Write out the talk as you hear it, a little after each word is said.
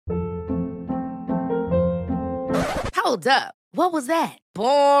Hold up. What was that?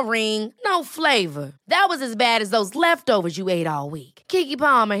 Boring. No flavor. That was as bad as those leftovers you ate all week. Keke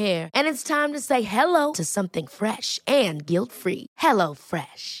Palmer here, and it's time to say hello to something fresh and guilt-free. Hello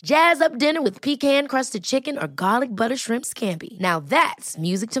Fresh. Jazz up dinner with pecan-crusted chicken or garlic butter shrimp scampi. Now that's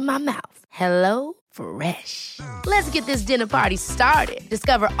music to my mouth. Hello Fresh. Let's get this dinner party started.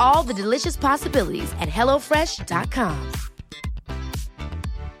 Discover all the delicious possibilities at hellofresh.com.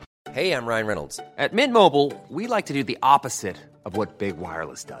 Hey, I'm Ryan Reynolds. At Mint Mobile, we like to do the opposite of what Big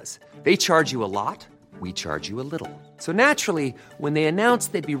Wireless does. They charge you a lot, we charge you a little. So naturally, when they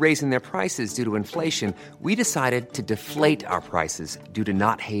announced they'd be raising their prices due to inflation, we decided to deflate our prices due to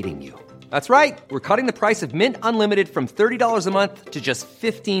not hating you. That's right. We're cutting the price of Mint Unlimited from $30 a month to just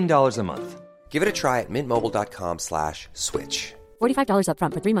 $15 a month. Give it a try at mintmobile.com/switch. $45 up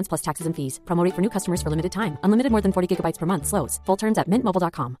front for 3 months plus taxes and fees. Promo rate for new customers for limited time. Unlimited more than 40 gigabytes per month. Slows full terms at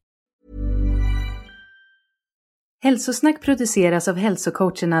mintmobile.com. Hälsosnack produceras av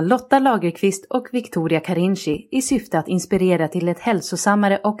hälsocoacherna Lotta Lagerqvist och Victoria Carinci i syfte att inspirera till ett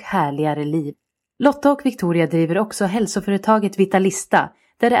hälsosammare och härligare liv. Lotta och Victoria driver också hälsoföretaget Vitalista,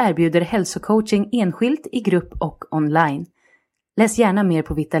 där det erbjuder hälsocoaching enskilt, i grupp och online. Läs gärna mer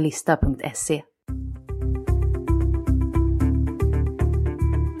på vitalista.se.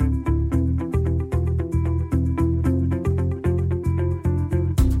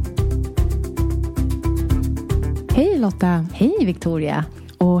 Hej Lotta! Hej Victoria!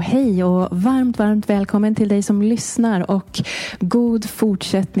 Och hej och varmt välkommen till dig som lyssnar och god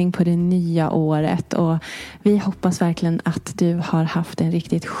fortsättning på det nya året. Och vi hoppas verkligen att du har haft en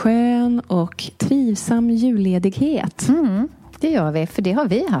riktigt skön och trivsam julledighet. Det gör vi, för det har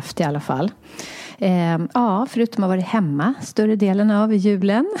vi haft i alla fall. Ja, förutom att vara hemma större delen av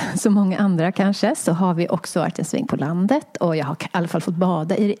julen, så många andra kanske, så har vi också varit en sväng på landet. Och jag har i alla fall fått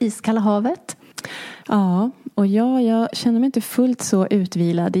bada i det iskalla havet. Ja, och jag känner mig inte fullt så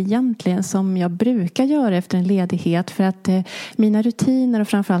utvilad egentligen som jag brukar göra efter en ledighet. För att mina rutiner och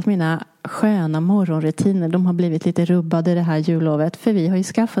framförallt mina sköna morgonrutiner, de har blivit lite rubbade det här jullovet. För vi har ju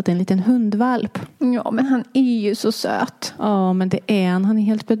skaffat en liten hundvalp. Ja, men han är ju så söt. Ja, men det är han. Han är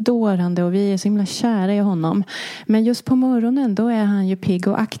helt bedårande och vi är så himla kära i honom. Men just på morgonen, då är han ju pigg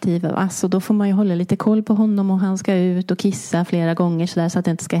och aktiv. Alltså, då får man ju hålla lite koll på honom och han ska ut och kissa flera gånger så där, så att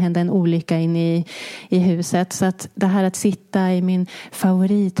det inte ska hända en olycka in i huset. Så att det här att sitta i min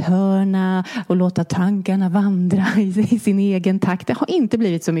favorithörna och låta tankarna vandra i sin egen takt, det har inte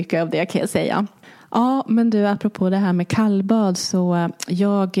blivit så mycket av det, kan jag säga. Ja, men du, apropå det här med kallbad, så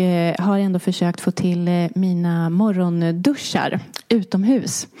jag har ändå försökt få till mina morgonduschar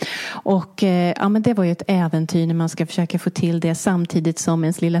utomhus. Och ja, men det var ju ett äventyr när man ska försöka få till det samtidigt som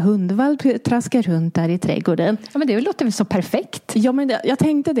ens lilla hundvalp traskar runt där i trädgården. Ja, men det låter väl så perfekt. Ja, men jag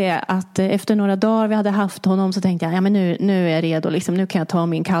tänkte det, att efter några dagar vi hade haft honom, så tänkte jag, ja men nu är jag redo liksom, nu kan jag ta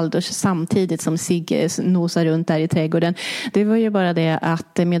min kalldusch samtidigt som Sigge nosar runt där i trädgården. Det var ju bara det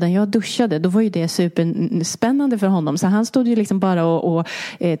att medan jag duschade, då var ju det superspännande för honom. Så han stod ju liksom bara och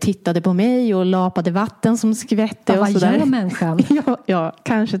tittade på mig och lapade vatten som skvätte. Ja, och sådär. Vad gör människan? Ja,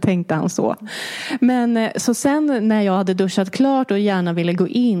 kanske tänkte han så. Men så sen när jag hade duschat klart och gärna ville gå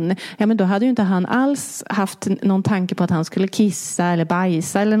in, ja men då hade ju inte han alls haft någon tanke på att han skulle kissa eller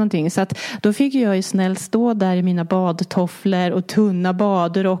bajsa eller någonting. Så att då fick jag ju snällt stå där i mina badtofflor och tunna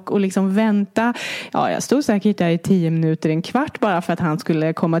badrock och liksom vänta. Ja, jag stod säkert där i 10 minuter, en kvart bara för att han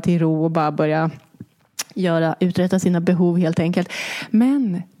skulle komma till ro och bara börja uträtta sina behov helt enkelt.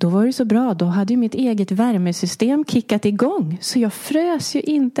 Men då var det så bra. Då hade ju mitt eget värmesystem kickat igång. Så jag frös ju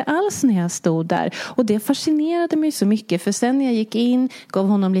inte alls när jag stod där. Och det fascinerade mig så mycket. För sen när jag gick in, gav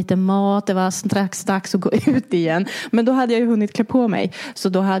honom lite mat. Det var strax dags att gå ut igen. Men då hade jag ju hunnit klä på mig. Så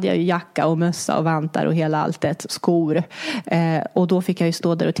då hade jag ju jacka och mössa och vantar och hela alltet. Skor. Och då fick jag ju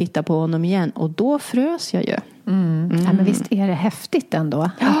stå där och titta på honom igen. Och då frös jag ju. Ja, men visst är det häftigt ändå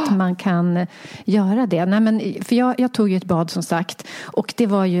att man kan göra det. Nej, men, för jag tog ju ett bad som sagt, och det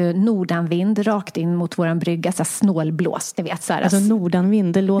var ju nordanvind rakt in mot våran brygga, så snålblås, ni vet så här. Alltså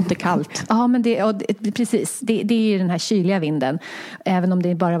nordanvind, det låter kallt. Ja, men precis, det är ju den här kyliga vinden, även om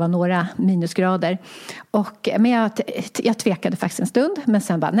det bara var några minusgrader. Men jag tvekade faktiskt en stund, men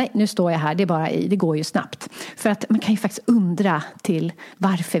sen bara, nej, nu står jag här, det går ju snabbt. För att man kan ju faktiskt undra till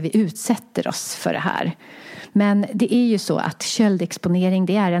varför vi utsätter oss för det här. Men det är ju så att köldexponering,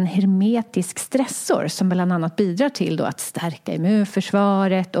 det är en hermetisk stressor som bland annat bidrar till då att stärka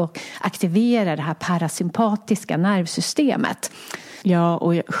immunförsvaret och aktivera det här parasympatiska nervsystemet. Ja,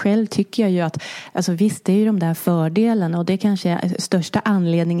 och själv tycker jag ju att alltså visst, det är ju de där fördelarna och det kanske är största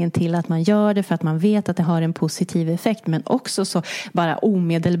anledningen till att man gör det, för att man vet att det har en positiv effekt, men också så bara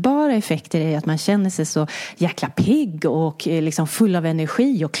omedelbara effekter är att man känner sig så jäkla pigg och liksom full av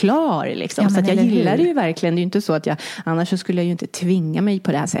energi och klar liksom. Så att jag gillar det ju verkligen. Det är ju inte så att annars så skulle jag ju inte tvinga mig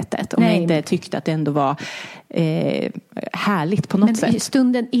på det här sättet om jag inte tyckte att det ändå var härligt på något sätt. Men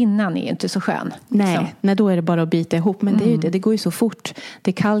stunden innan är ju inte så skön. Nej, då är det bara att bita ihop. Men det är ju det går ju så fort.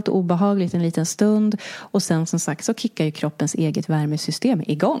 Det är kallt och obehagligt en liten stund. Och sen som sagt så kickar ju kroppens eget värmesystem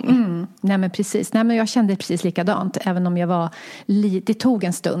igång. Nej men precis. Nej men jag kände precis likadant. Även om jag var det tog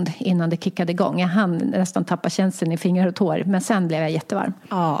en stund innan det kickade igång. Jag hann nästan tappa känslan i fingrar och tår. Men sen blev jag jättevarm.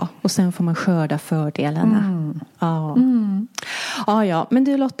 Ja, och sen får man skörda fördelarna. Ja, men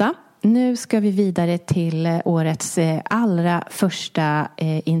du Lotta. Nu ska vi vidare till årets allra första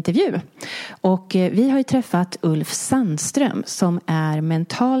intervju. Och vi har ju träffat Ulf Sandström som är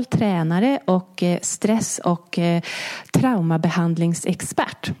mental tränare och stress- och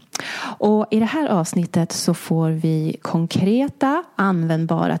traumabehandlingsexpert. Och i det här avsnittet så får vi konkreta,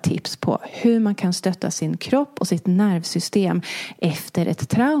 användbara tips på hur man kan stötta sin kropp och sitt nervsystem efter ett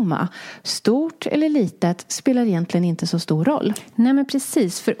trauma. Stort eller litet spelar egentligen inte så stor roll. Nej men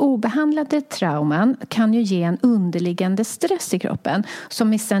precis, för obehandlade trauman kan ju ge en underliggande stress i kroppen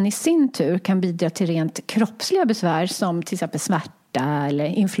som sen i sin tur kan bidra till rent kroppsliga besvär som till exempel smärta eller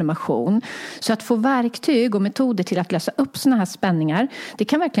inflammation. Så att få verktyg och metoder till att lösa upp såna här spänningar, det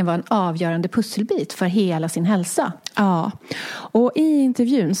kan verkligen vara en avgörande pusselbit för hela sin hälsa. Ja, och i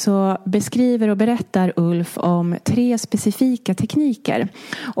intervjun så beskriver och berättar Ulf om 3 specifika tekniker.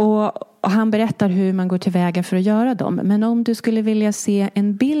 Och han berättar hur man går tillväga för att göra dem. Men om du skulle vilja se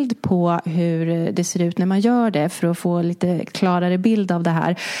en bild på hur det ser ut när man gör det för att få lite klarare bild av det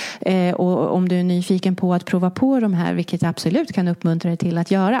här. Och om du är nyfiken på att prova på de här, vilket jag absolut kan uppmuntra dig till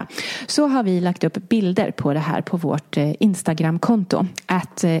att göra. Så har vi lagt upp bilder på det här på vårt Instagram-konto.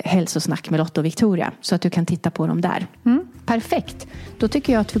 @hälsosnack med Lotta och Victoria. Så att du kan titta på dem där. Perfekt. Då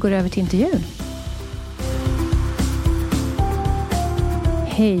tycker jag att vi går över till intervjun.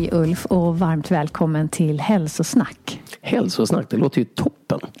 Hej Ulf och varmt välkommen till Hälsosnack. Hälsosnack, det låter ju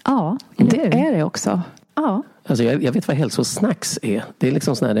toppen. Ja, det är det också. Ja. Alltså jag vet vad hälsosnacks är. Det är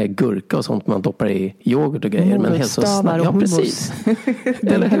liksom sån här gurka och sånt man doppar i yoghurt och grejer. Men hälsosnack, ja precis.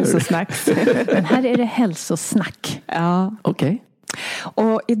 Det är hälsosnacks. Men här är det hälsosnack. Ja. Okej.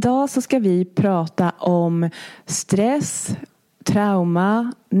 Och idag så ska vi prata om stress,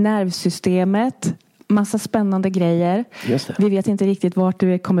 trauma, nervsystemet, massa spännande grejer. Just det. Vi vet inte riktigt vart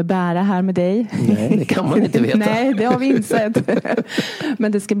du kommer bära här med dig. Nej, det kan man inte veta. Nej, det har vi insett.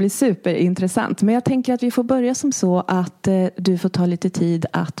 Men det ska bli superintressant. Men jag tänker att vi får börja som så att du får ta lite tid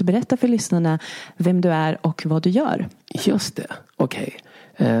att berätta för lyssnarna vem du är och vad du gör. Just det, okej.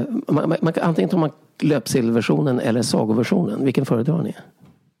 Antingen tar man löpsedelversionen eller sagoversionen. Vilken föredrar ni?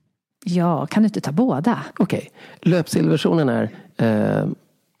 Ja, kan du inte ta båda? Okej. Löpsedelversionen är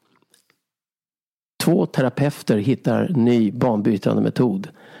 2 terapeuter hittar ny banbytande metod.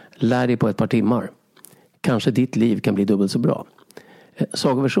 Lär dig på ett par timmar. Kanske ditt liv kan bli dubbelt så bra.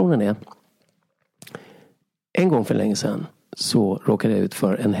 Sagoversionen är: en gång för länge sedan så råkade jag ut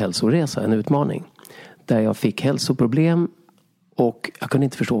för en hälsoresa, en utmaning. Där jag fick hälsoproblem och jag kunde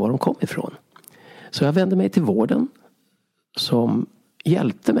inte förstå var de kom ifrån. Så jag vände mig till vården som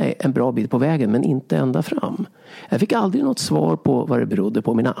hjälpte mig en bra bit på vägen men inte ända fram. Jag fick aldrig något svar på vad det berodde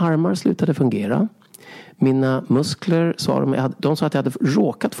på. Mina armar slutade fungera. Mina muskler de sa att jag hade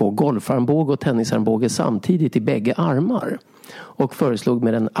råkat få golfarmbåge och tennisarmbåge samtidigt i bägge armar. Och föreslog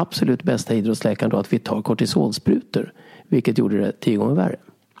med den absolut bästa idrottsläkaren då att vi tar kortisolsprutor. Vilket gjorde det 10 gånger värre.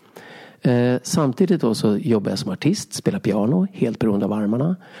 Samtidigt då så jobbar jag som artist, spelar piano, helt beroende av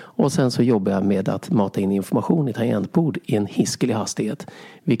armarna. Och sen så jobbar jag med att mata in information i tangentbord i en hiskelig hastighet.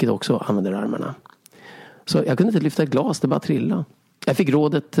 Vilket också använder armarna. Så jag kunde inte lyfta ett glas, det bara trilla. Jag fick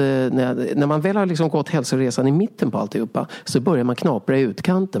rådet, när man väl har liksom gått hälsoresan i mitten på alltihopa, så börjar man knapra i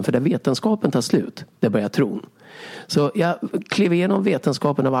utkanten. För där vetenskapen tar slut, det börjar tron. Så jag klev igenom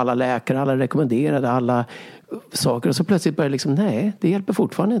vetenskapen av alla läkare, alla rekommenderade, alla saker. Och så plötsligt började liksom, nej, det hjälper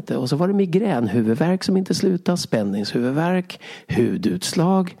fortfarande inte. Och så var det migränhuvudvärk som inte slutade, spänningshuvudvärk,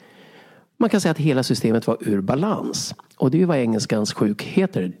 hudutslag. Man kan säga att hela systemet var ur balans. Och det är ju vad engelskans sjuk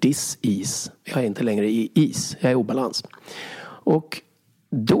heter, dis-ease. Jag är inte längre i is, jag är i obalans. Och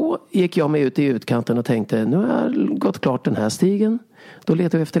då gick jag mig ut i utkanten och tänkte, nu har jag gått klart den här stigen. Då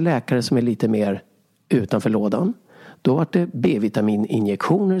letar jag efter läkare som är lite mer utanför lådan. Då var det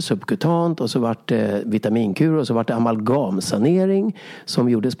B-vitamininjektioner subkutant och så var det vitaminkur och så var det amalgamsanering som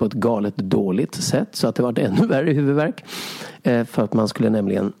gjordes på ett galet dåligt sätt så att det var ännu värre huvudvärk. För att man skulle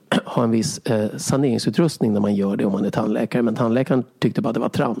nämligen ha en viss saneringsutrustning när man gör det om man är tandläkare. Men tandläkaren tyckte bara att det var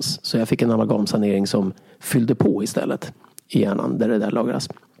trams. Så jag fick en amalgamsanering som fyllde på istället i hjärnan där det där lagras.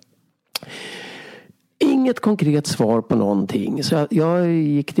 Inget konkret svar på någonting. Så jag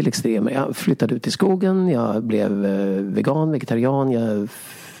gick till extremer. Jag flyttade ut i skogen. Jag blev vegan, vegetarian. Jag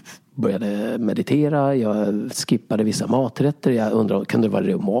började meditera. Jag skippade vissa maträtter. Jag undrade, kan det vara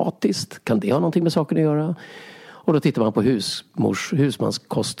reumatiskt? Kan det ha någonting med saken att göra? Och då tittar man på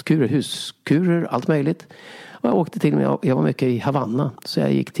husmanskostkurer, huskurer, allt möjligt. Och jag åkte till mig, jag var mycket i Havanna. Så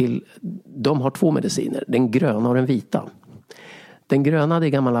jag gick till, de har 2 mediciner. Den gröna och den vita. Den gröna är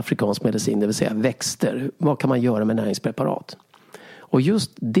gammal afrikansk medicin, det vill säga växter. Vad kan man göra med näringspreparat? Och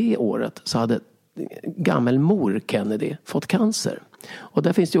just det året så hade gammelmor Kennedy fått cancer. Och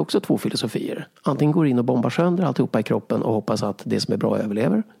där finns det också 2 filosofier. Antingen går in och bombar sönder alltihopa i kroppen och hoppas att det som är bra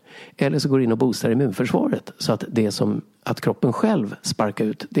överlever. Eller så går in och boostar immunförsvaret så att kroppen själv sparkar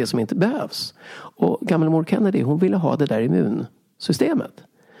ut det som inte behövs. Och gammelmor Kennedy, hon ville ha det där immunsystemet.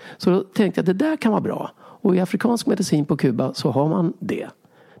 Så då tänkte jag att det där kan vara bra. Och i afrikansk medicin på Kuba så har man det.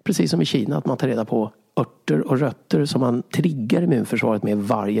 Precis som i Kina, att man tar reda på örter och rötter som man triggar immunförsvaret med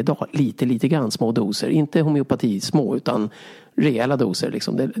varje dag. Lite grann små doser. Inte homeopati små utan rejäla doser.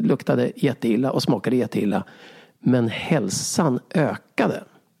 Liksom. Det luktade jätteilla och smakade jätteilla. Men hälsan ökade.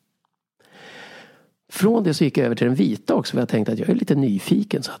 Från det så gick jag över till den vita också. För jag tänkte att jag är lite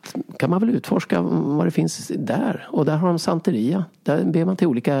nyfiken. Så att, kan man väl utforska vad det finns där. Och där har de Santeria. Där ber man till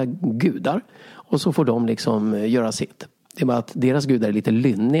olika gudar. Och så får de liksom göra sitt. Det är bara att deras gudar är lite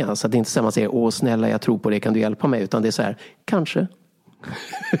lynniga. Så att det är inte så att man säger, åh snälla jag tror på det, kan du hjälpa mig? Utan det är så här, kanske.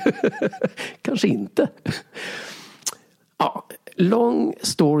 Kanske inte. Ja, long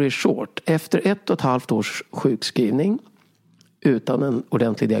story short. Efter 1,5 års sjukskrivning. Utan en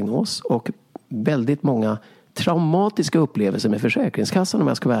ordentlig diagnos. Och väldigt många traumatiska upplevelser med Försäkringskassan om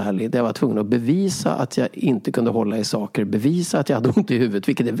jag ska vara ärlig. Där jag var tvungen att bevisa att jag inte kunde hålla i saker. Bevisa att jag hade ont i huvudet.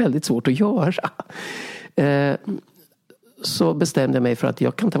 Vilket är väldigt svårt att göra. Så bestämde jag mig för att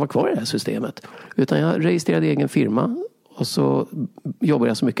jag kan inte vara kvar i det här systemet. Utan jag registrerade egen firma. Och så jobbade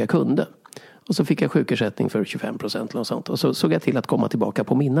jag så mycket jag kunde. Och så fick jag sjukersättning för 25% och sånt. Och så såg jag till att komma tillbaka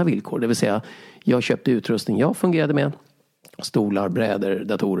på mina villkor. Det vill säga, jag köpte utrustning jag fungerade med. Stolar, brädor,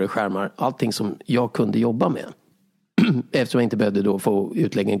 datorer, skärmar. Allting som jag kunde jobba med. Eftersom jag inte behövde då få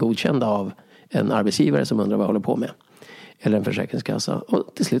utläggen godkända av en arbetsgivare som undrar vad jag håller på med. Eller en försäkringskassa.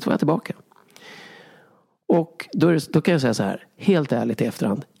 Och till slut var jag tillbaka. Och då kan jag säga så här, helt ärligt i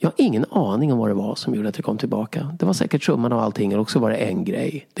efterhand. Jag har ingen aning om vad det var som gjorde att jag kom tillbaka. Det var säkert summan av allting, eller också var det en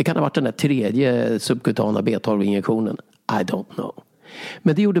grej. Det kan ha varit den där 3:e subkutana B12-injektionen. I don't know.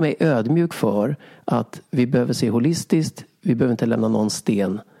 Men det gjorde mig ödmjuk för att vi behöver se holistiskt. Vi behöver inte lämna någon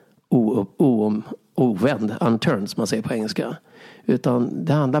sten ovänd, unturned som man säger på engelska. Utan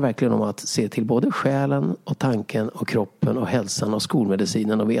det handlar verkligen om att se till både själen och tanken och kroppen och hälsan och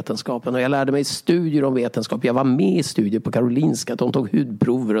skolmedicinen och vetenskapen. Och jag lärde mig studier om vetenskap. Jag var med i studier på Karolinska. De tog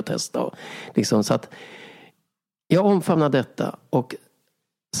hudprover och testade. Och liksom, så att jag omfamnade detta. Och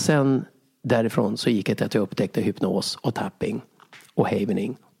sen därifrån så gick det till att jag upptäckte hypnos och tapping och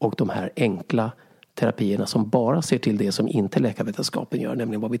havening. Och de här enkla terapierna som bara ser till det som inte läkarvetenskapen gör.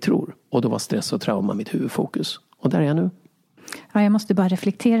 Nämligen vad vi tror. Och då var stress och trauma mitt huvudfokus. Och där är jag nu. Ja, jag måste bara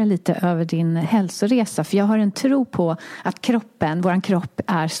reflektera lite över din hälsoresa. För jag har en tro på att våran kropp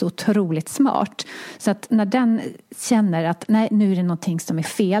är så otroligt smart. Så att när den känner att nej, nu är det någonting som är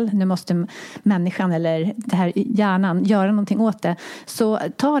fel. Nu måste människan eller det här hjärnan göra någonting åt det. Så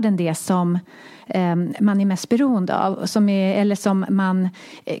tar den det som man är mest beroende av. Eller som man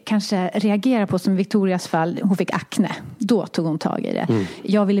kanske reagerar på, som i Victorias fall. Hon fick akne. Då tog hon tag i det.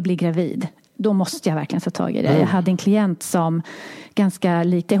 Jag ville bli gravid. Då måste jag verkligen ta tag i det. Jag hade en klient som ganska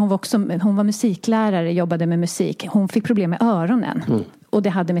lite, hon var musiklärare, jobbade med musik. Hon fick problem med öronen. Och det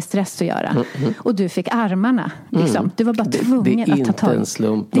hade med stress att göra. Och du fick armarna. Liksom. Du var bara tvungen att ta tag. Det är inte en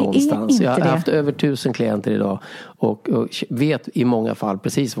slump någonstans. Jag har haft över 1000 klienter idag. Och vet i många fall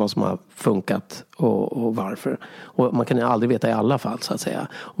precis vad som har funkat och varför. Och man kan aldrig veta i alla fall så att säga.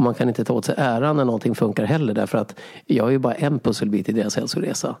 Och man kan inte ta åt sig äran när någonting funkar heller. Därför att jag är ju bara en pusselbit i deras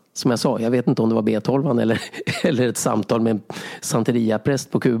hälsoresa. Som jag sa, jag vet inte om det var B12 eller ett samtal med en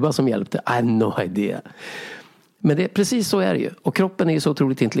Santeria-präst på Kuba som hjälpte. I have no idea. Men precis så är det ju. Och kroppen är ju så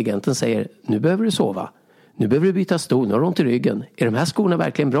otroligt intelligent. Den säger, nu behöver du sova. Nu behöver du byta stol. Nu har du ont i ryggen. Är de här skorna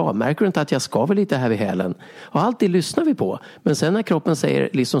verkligen bra? Märker du inte att jag skaver lite här vid hälen? Och allt det lyssnar vi på. Men sen när kroppen säger,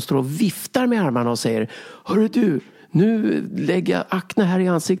 liksom står och viftar med armarna och säger, hörru du, Nu lägger jag akne här i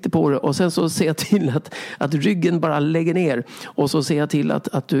ansiktet på det och sen så ser jag till att ryggen bara lägger ner och så ser jag till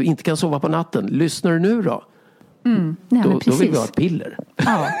att du inte kan sova på natten. Lyssnar du nu då? Nej, Då vill vi ha ett piller.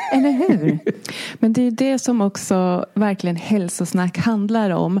 Ja, eller hur? Men det är det som också verkligen hälsosnack handlar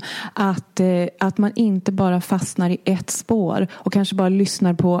om. Att man inte bara fastnar i ett spår och kanske bara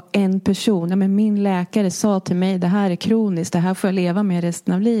lyssnar på en person. Ja, men min läkare sa till mig, det här är kroniskt, det här får jag leva med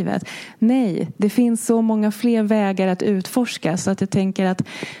resten av livet. Nej, det finns så många fler vägar att utforska, så att jag tänker att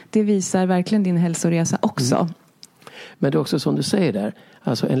det visar verkligen din hälsoresa också. Men det är också som du säger där,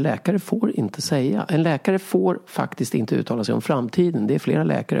 alltså en läkare får inte säga. En läkare får faktiskt inte uttala sig om framtiden. Det är flera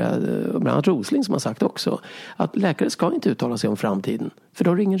läkare, bland annat Rosling, som har sagt också, att läkare ska inte uttala sig om framtiden. För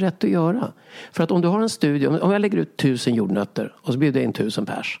då har du ingen rätt att göra. För att om du har en studie, om jag lägger ut 1000 jordnötter och så bjuder jag in 1000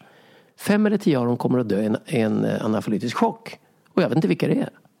 pers. 5 eller 10 av dem kommer att dö i en anafylatisk chock. Och jag vet inte vilka det är.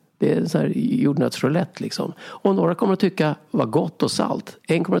 Det är en sån här jordnötsroulette liksom. Och några kommer att tycka var gott och salt.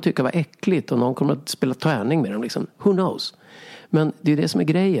 En kommer att tycka var äckligt och någon kommer att spela tärning med dem liksom. Who knows? Men det är det som är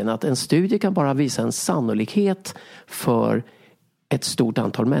grejen, att en studie kan bara visa en sannolikhet för ett stort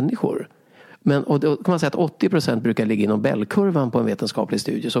antal människor. Och då kan man säga att 80% brukar ligga inom Bellkurvan på en vetenskaplig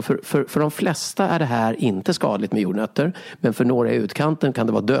studie. Så för de flesta är det här inte skadligt med jordnötter. Men för några i utkanten kan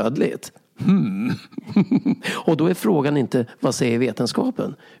det vara dödligt. Och då är frågan inte, vad säger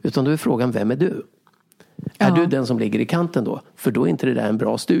vetenskapen? Utan då är frågan, vem är du? Ja. Är du den som ligger i kanten då? För då är inte det där en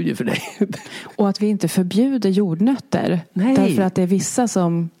bra studie för dig. Och att vi inte förbjuder jordnötter. Nej. Därför att det är vissa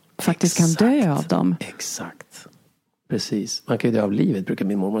som faktiskt kan dö av dem. Exakt. Precis. Man kan ju dö av livet, brukar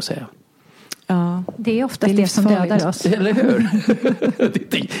min mormor säga. Ja. Det är oftast det som dödar oss. Eller hur?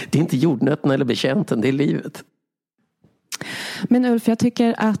 Det är inte jordnötterna eller betjänten, det är livet. Men Ulf, jag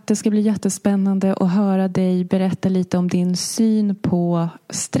tycker att det ska bli jättespännande att höra dig berätta lite om din syn på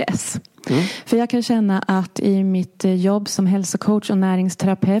stress. För jag kan känna att i mitt jobb som hälsocoach och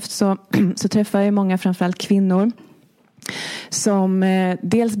näringsterapeut så träffar jag många, framförallt kvinnor, som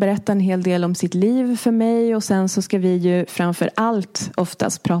dels berättar en hel del om sitt liv för mig, och sen så ska vi ju framför allt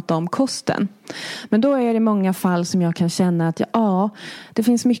oftast prata om kosten. Men då är det många fall som jag kan känna att det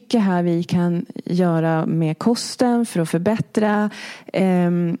finns mycket här vi kan göra med kosten för att förbättra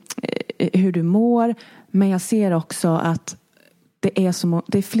hur du mår. Men jag ser också att det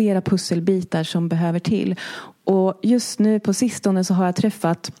är flera pusselbitar som behöver till. Och just nu på sistone så har jag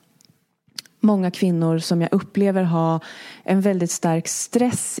träffat många kvinnor som jag upplever ha en väldigt stark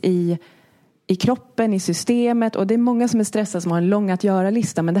stress i kroppen, i systemet. Och det är många som är stressade som har en lång att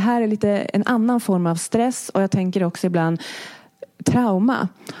göra-lista. Men det här är lite en annan form av stress. Och jag tänker också ibland trauma.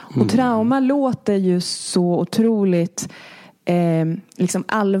 Och trauma låter ju så otroligt liksom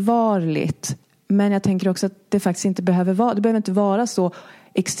allvarligt. Men jag tänker också att det faktiskt inte behöver inte vara så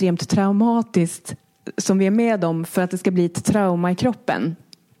extremt traumatiskt som vi är med om för att det ska bli ett trauma i kroppen.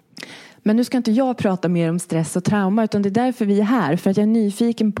 Men nu ska inte jag prata mer om stress och trauma, utan det är därför vi är här. För att jag är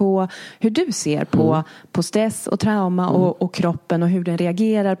nyfiken på hur du ser på stress och trauma och kroppen och hur den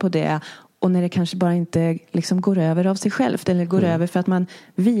reagerar på det. Och när det kanske bara inte liksom går över av sig självt eller går över för att man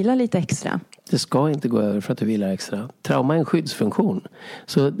vilar lite extra. Det ska inte gå över för att du vilar extra. Trauma är en skyddsfunktion.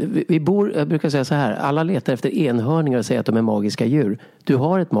 Så jag brukar säga så här, alla letar efter enhörningar och säger att de är magiska djur. Du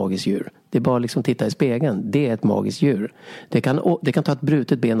har ett magiskt djur. Det är bara liksom titta i spegeln. Det är ett magiskt djur. Det kan ta ett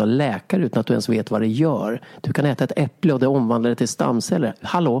brutet ben och läka utan att du ens vet vad det gör. Du kan äta ett äpple och det omvandlar det till stamceller.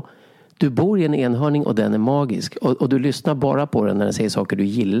 Hallå? Du bor i en enhörning och den är magisk. Och du lyssnar bara på den när den säger saker du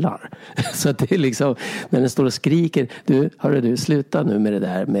gillar. Så att det är liksom, när den står och skriker, du, sluta nu med det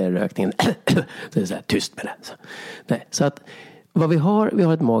där med rökningen. Så det är så här, tyst med det. Så att vad vi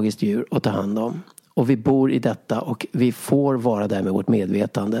har ett magiskt djur att ta hand om. Och vi bor i detta och vi får vara där med vårt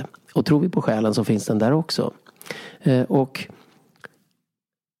medvetande. Och tror vi på själen så finns den där också. Och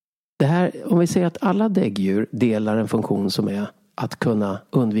det här, om vi säger att alla däggdjur delar en funktion som är att kunna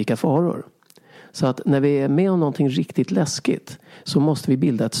undvika faror. Så att när vi är med om någonting riktigt läskigt så måste vi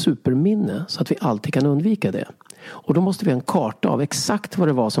bilda ett superminne så att vi alltid kan undvika det. Och då måste vi ha en karta av exakt vad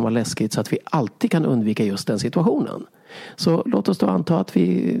det var som var läskigt så att vi alltid kan undvika just den situationen. Så låt oss då anta att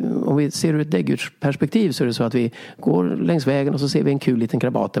om vi ser ur ett däggdjursperspektiv så är det så att vi går längs vägen och så ser vi en kul liten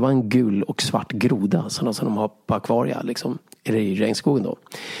krabat. Det var en gul och svart groda sådana som de har på akvaria liksom, eller i regnskogen då.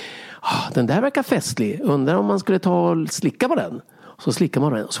 Den där verkar festlig. Undrar om man skulle ta och slicka på den. Så slickar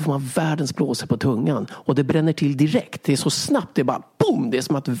man den och så får man världens blåser på tungan. Och det bränner till direkt. Det är så snabbt. Det är bara boom. Det är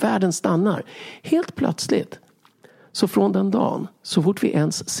som att världen stannar. Helt plötsligt. Så från den dagen. Så fort vi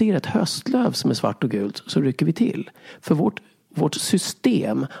ens ser ett höstlöv som är svart och gult. Så rycker vi till. För vårt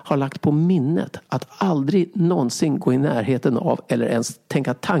system har lagt på minnet. Att aldrig någonsin gå i närheten av. Eller ens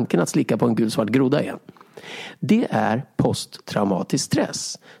tänka tanken att slicka på en gulsvart groda igen. Det är posttraumatisk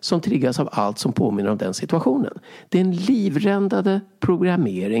stress som triggas av allt som påminner om den situationen. Det är en livräddande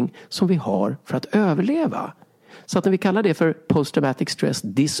programmering som vi har för att överleva. Så att när vi kallar det för post-traumatic stress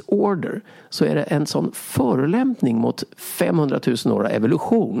disorder så är det en sån förolämpning mot 500 000 år av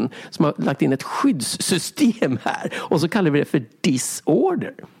evolution som har lagt in ett skyddssystem här. Och så kallar vi det för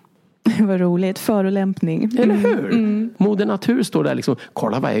disorder. Vad roligt, förolämpning. Eller hur? Moder natur står där liksom,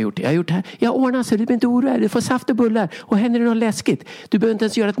 kolla vad jag har gjort. Jag har gjort det här. Jag ordnar så du blir inte orolig. Du får saft och bullar. Och händer det något läskigt. Du behöver inte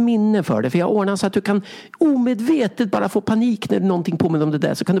ens göra ett minne för det. För jag ordnar så att du kan omedvetet bara få panik när någonting påminner om det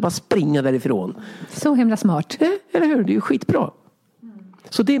där. Så kan du bara springa därifrån. Så himla smart. Eller hur? Det är ju skitbra.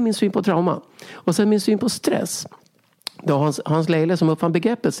 Så det är min syn på trauma. Och sen min syn på stress. Då Hans Leile som uppfann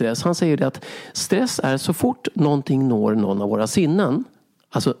begreppet stress. Han säger det att stress är så fort någonting når någon av våra sinnen.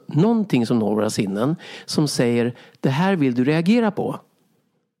 Alltså någonting som når våra sinnen som säger det här vill du reagera på.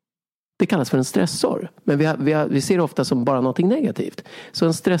 Det kallas för en stressor. Men vi ser det ofta som bara någonting negativt. Så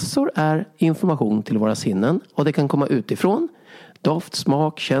en stressor är information till våra sinnen och det kan komma utifrån. Doft,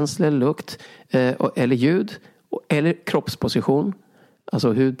 smak, känsla, lukt eller ljud eller kroppsposition.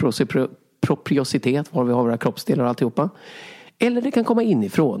 Alltså hudpropriositet, var vi har våra kroppsdelar och alltihopa. Eller det kan komma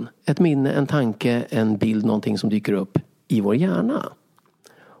inifrån. Ett minne, en tanke, en bild, någonting som dyker upp i vår hjärna.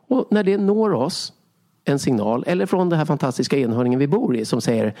 Och när det når oss en signal eller från den här fantastiska enhörningen vi bor i som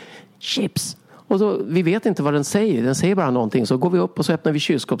säger chips. Och så, vi vet inte vad den säger bara någonting. Så går vi upp och så öppnar vi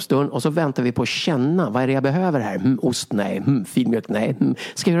kylskåpsdörren och så väntar vi på att känna vad är det jag behöver här. Ost, nej. Filmjölk, nej.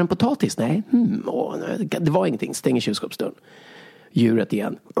 Ska jag göra en potatis? Nej. Det var ingenting. Stänger kylskåpsdörren. Djuret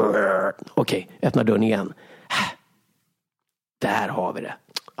igen. Okej, öppnar dörren igen. Där har vi det.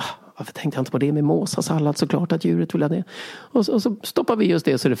 Varför tänkte jag inte på det med måsasallad? Såklart att djuret vill ha det. Och så stoppar vi just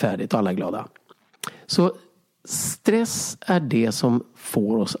det så är det färdigt och alla är glada. Så stress är det som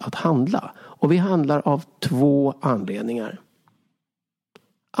får oss att handla. Och vi handlar av 2 anledningar.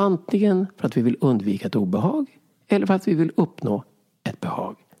 Antingen för att vi vill undvika ett obehag. Eller för att vi vill uppnå ett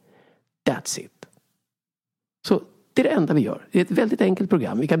behag. That's it. Så det är det enda vi gör. Det är ett väldigt enkelt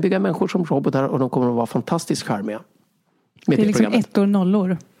program. Vi kan bygga människor som robotar och de kommer att vara fantastiskt charmiga. Det är liksom 1 och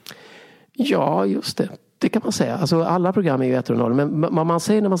 0. Ja, just det. Det kan man säga. Alltså, alla program är ju 1 och 0. Men vad man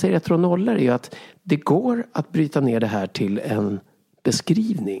säger när man säger 1 och 0 är ju att det går att bryta ner det här till en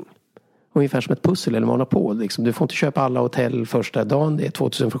beskrivning. Ungefär som ett pussel eller monopol. Liksom. Du får inte köpa alla hotell första dagen. Det är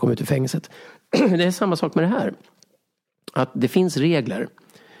 2000 för att komma ut ur fängelset. Det är samma sak med det här. Att det finns regler.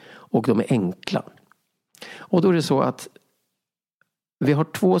 Och de är enkla. Och då är det så att vi har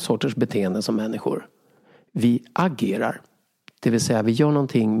 2 sorters beteende som människor. Vi agerar. Det vill säga vi gör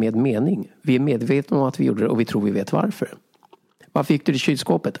någonting med mening. Vi är medvetna om att vi gjorde det och vi tror vi vet varför. Varför gick du till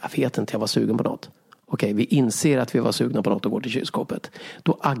kylskåpet? Jag vet inte, jag var sugen på något. Okej, vi inser att vi var sugna på något och går till kylskåpet.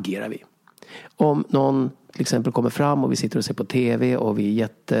 Då agerar vi. Om någon till exempel kommer fram och vi sitter och ser på tv och vi är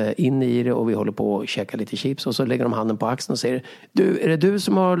jätteinne i det och vi håller på att käka lite chips och så lägger de handen på axeln och säger du, är det du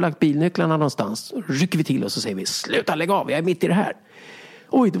som har lagt bilnycklarna någonstans? Rycker vi till och så säger vi sluta, lägg av, jag är mitt i det här.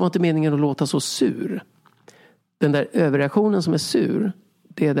 Oj, det var inte meningen att låta så sur. Den där överreaktionen som är sur,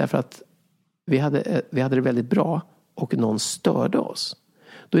 det är därför att vi hade det väldigt bra och någon störde oss.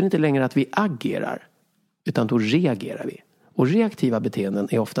 Då är det inte längre att vi agerar, utan då reagerar vi. Och reaktiva beteenden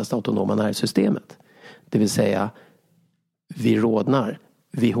är oftast autonoma nervsystemet. Det vill säga, vi rodnar,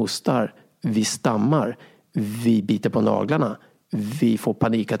 vi hostar, vi stammar, vi biter på naglarna, vi får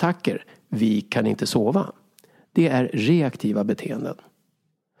panikattacker, vi kan inte sova. Det är reaktiva beteenden.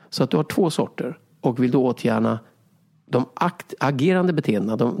 Så att du har 2 sorter. Och vill du åtgärda de agerande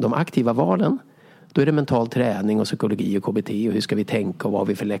beteendena, de aktiva valen, då är det mental träning och psykologi och KBT och hur ska vi tänka och vad har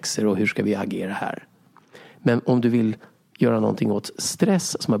vi för läxor och hur ska vi agera här. Men om du vill göra någonting åt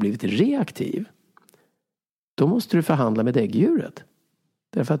stress som har blivit reaktiv, då måste du förhandla med däggdjuret.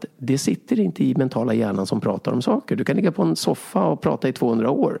 Därför att det sitter inte i mentala hjärnan som pratar om saker. Du kan ligga på en soffa och prata i 200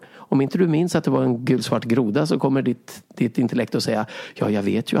 år. Om inte du minns att det var en gulsvart groda så kommer ditt intellekt att säga ja, jag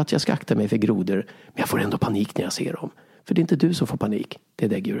vet ju att jag ska akta mig för grodor, men jag får ändå panik när jag ser dem. För det är inte du som får panik, det är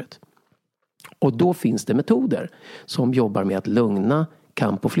däggdjuret. Och då finns det metoder som jobbar med att lugna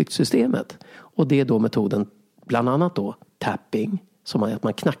kamp- och flyktsystemet. Och det är då metoden bland annat då tapping, som att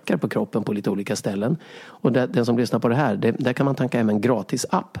man knackar på kroppen på lite olika ställen. Och den som lyssnar på det här, där kan man tanka hem en gratis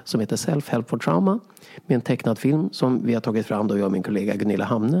app som heter Self-Help for Trauma med en tecknad film som vi har tagit fram då jag och min kollega Gunilla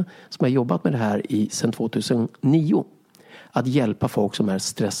Hamne som har jobbat med det här sedan 2009. Att hjälpa folk som är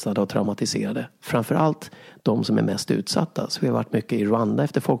stressade och traumatiserade. Framförallt de som är mest utsatta. Så vi har varit mycket i Rwanda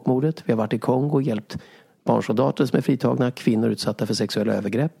efter folkmordet. Vi har varit i Kongo och hjälpt barnsoldater som är fritagna, kvinnor utsatta för sexuella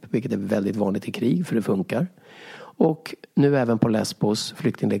övergrepp, vilket är väldigt vanligt i krig för det funkar. Och nu även på Lesbos,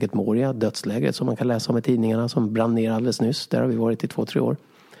 flyktinglägret Moria, dödslägret som man kan läsa om i tidningarna som brann ner alldeles nyss. Där har vi varit i 2-3 år.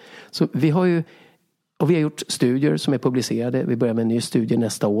 Så vi har gjort studier som är publicerade. Vi börjar med en ny studie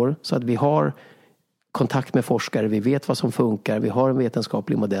nästa år. Så att vi har kontakt med forskare. Vi vet vad som funkar. Vi har en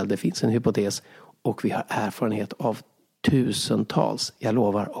vetenskaplig modell. Det finns en hypotes. Och vi har erfarenhet av tusentals, jag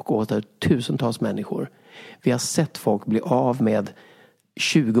lovar, och åter tusentals människor. Vi har sett folk bli av med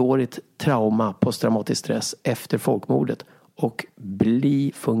 20-årigt trauma, posttraumatisk stress efter folkmordet och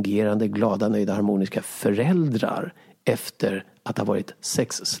bli fungerande, glada, nöjda, harmoniska föräldrar efter att ha varit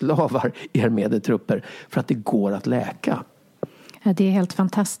sexslavar i armerade trupper, för att det går att läka. Ja, det är helt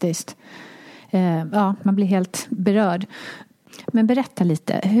fantastiskt. Ja, man blir helt berörd. Men berätta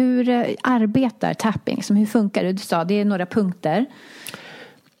lite, hur arbetar tapping? Hur funkar det? Du sa, det är några punkter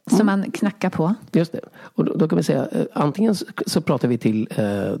som man knackar på. Just det. Och då kan vi säga, antingen så pratar vi till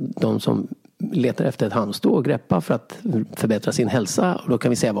de som letar efter ett halmstrå och greppa för att förbättra sin hälsa. Och då kan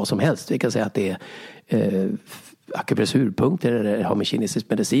vi säga vad som helst. Vi kan säga att det är akupressurpunkter eller har med kinesisk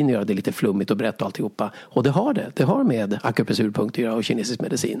medicin att göra. Det är lite flummigt och brett och alltihopa. Och det har det. Det har med akupressurpunkter att göra och kinesisk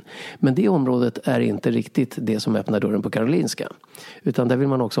medicin. Men det området är inte riktigt det som öppnar dörren på Karolinska. Utan där vill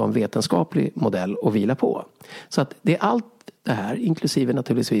man också ha en vetenskaplig modell att vila på. Så att det är allt det här, inklusive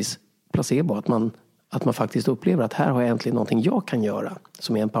naturligtvis placebo, att man faktiskt upplever att här har jag äntligen någonting jag kan göra,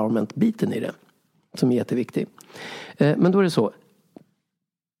 som är empowerment-biten i det, som är jätteviktig. Men då är det så,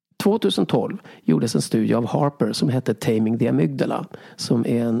 2012 gjordes en studie av Harper som hette Taming the Amygdala, som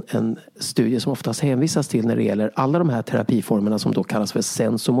är en studie som oftast hänvisas till när det gäller alla de här terapiformerna som då kallas för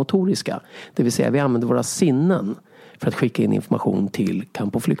sensomotoriska. Det vill säga vi använder våra sinnen för att skicka in information till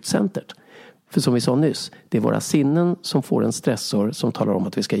kamp- och flyktcentret. För som vi sa nyss, det är våra sinnen som får en stressor som talar om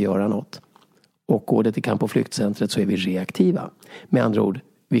att vi ska göra något. Och går det till kamp- och flyktcentret så är vi reaktiva. Med andra ord,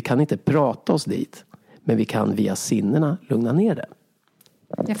 vi kan inte prata oss dit, men vi kan via sinnena lugna ner det.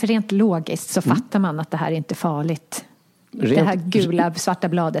 Ja, för rent logiskt så fattar man att det här är inte farligt. Det här gula, svarta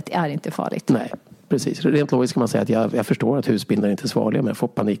bladet är inte farligt. Nej, precis. Rent logiskt kan man säga att jag förstår att husbindar inte är så farliga, men jag får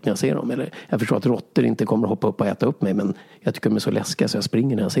panik när jag ser dem. Eller jag förstår att råttor inte kommer att hoppa upp och äta upp mig, men jag tycker de är så läskiga så jag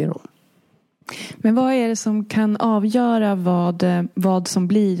springer när jag ser dem. Men vad är det som kan avgöra vad som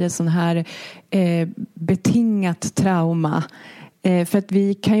blir ett sån här betingat trauma? För att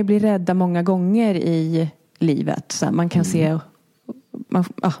vi kan ju bli rädda många gånger i livet. Så man kan se,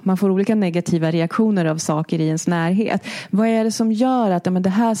 man får olika negativa reaktioner av saker i ens närhet. Vad är det som gör att det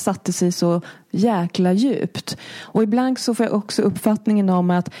här satte sig så jäkla djupt? Och ibland så får jag också uppfattningen om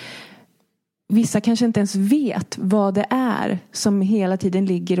att vissa kanske inte ens vet vad det är som hela tiden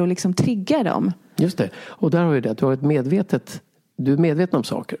ligger och liksom triggar dem. Just det. Och där har ju det att du har du är medveten om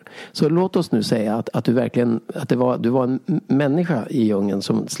saker. Så låt oss nu säga att du verkligen, du var en människa i djungeln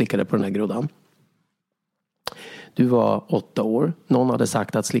som slickade på den här grodan. Du var 8 år. Någon hade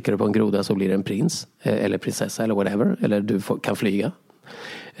sagt att slickar du på en groda så blir det en prins. Eller prinsessa eller whatever. Eller du kan flyga.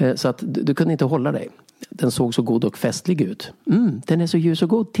 Så att du kunde inte hålla dig. Den såg så god och festlig ut. Den är så ljus och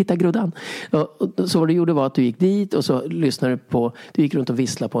god. Titta grodan. Så vad du gjorde var att du gick dit och så lyssnade på. Du gick runt och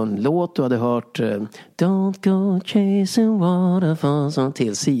visslade på en låt. Du hade hört Don't go chasing waterfalls och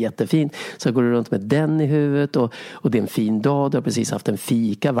till. Så jättefint. Så går du runt med den i huvudet. Och det är en fin dag. Du har precis haft en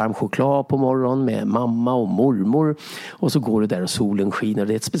fika. Varm choklad på morgonen med mamma och mormor. Och så går du där och solen skiner.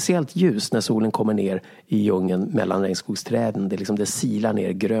 Det är ett speciellt ljus när solen kommer ner i djungeln mellan regnskogsträden. Det silar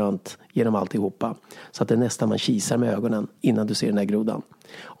ner grönt genom alltihopa. Så att det är nästan man kisar med ögonen innan du ser den där grodan.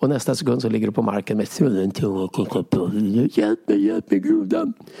 Och nästa sekund så ligger du på marken med hjälp mig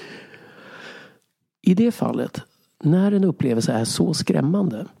grodan. I det fallet, när en upplevelse är så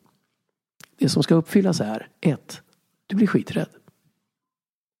skrämmande, det som ska uppfyllas är 1. Du blir skiträdd.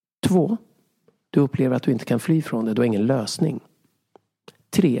 2. Du upplever att du inte kan fly från det, du har ingen lösning.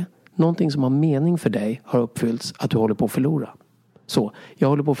 3. Någonting som har mening för dig har uppfyllts, att du håller på att förlora. Så, jag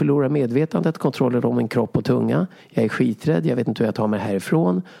håller på att förlora medvetandet, kontrollen om min kropp och tunga. Jag är skiträdd, jag vet inte hur jag tar mig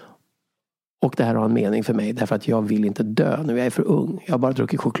härifrån. Och det här har en mening för mig därför att jag vill inte dö nu. Jag är för ung. Jag har bara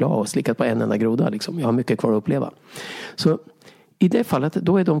druckit choklad och slickat på en enda groda. Jag har mycket kvar att uppleva. Så i det fallet,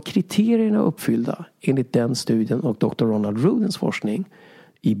 då är de kriterierna uppfyllda enligt den studien och Dr. Ronald Rudens forskning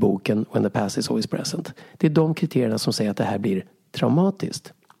i boken When the Past is Always Present. Det är de kriterierna som säger att det här blir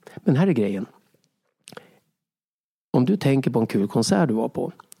traumatiskt. Men här är grejen. Om du tänker på en kul konsert du var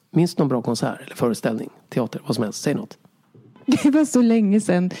på. Minns du någon bra konsert eller föreställning, teater, vad som helst, säg något. Det var så länge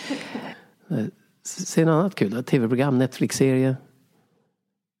sedan. Säg något annat kul, tv-program, Netflix-serie.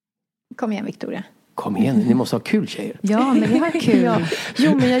 Kom igen Victoria. Kom igen, ni måste ha kul tjejer. Ja, men vi har kul. Ja.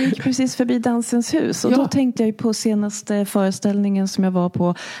 Jo, men jag gick precis förbi Dansens hus. Och då tänkte jag ju på senaste föreställningen som jag var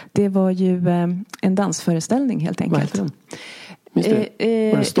på. Det var ju en dansföreställning helt enkelt. Vad heter den?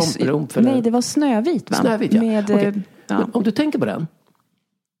 Var det Stomperump? Nej, det var Snövit, va? Snövit, ja. Med, okay. ja. Men om du tänker på den.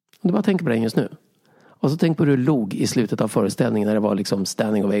 Om du bara tänker på den just nu. Och så tänk på hur du log i slutet av föreställningen när det var liksom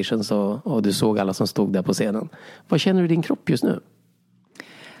standing ovations och du såg alla som stod där på scenen. Vad känner du i din kropp just nu?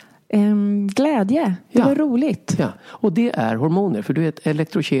 Glädje. Det var roligt. Ja, och det är hormoner, för du är ett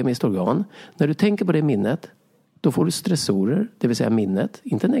elektrokemiskt organ. När du tänker på det minnet, då får du stressorer, det vill säga minnet,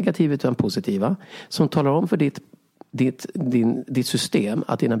 inte negativa utan positiva, som talar om för ditt system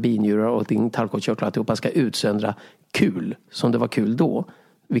att dina binjurar och din tarmkortskörtel alltihopa ska utsöndra kul, som det var kul då.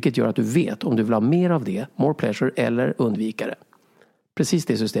 Vilket gör att du vet om du vill ha mer av det, more pleasure, eller undvika det. Precis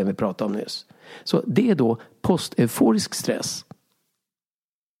det system vi pratade om nyss. Så det är då posteuforisk stress.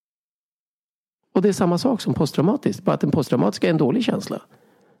 Och det är samma sak som posttraumatiskt, bara att den posttraumatiska är en dålig känsla.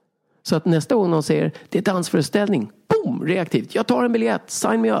 Så att nästa gång någon säger, det är dansföreställning, boom, reaktivt. Jag tar en biljett,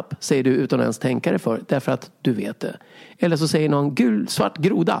 sign me up, säger du utan ens tänka det för, därför att du vet det. Eller så säger någon, gul, svart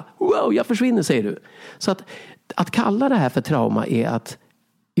groda, wow, jag försvinner, säger du. Så att kalla det här för trauma är att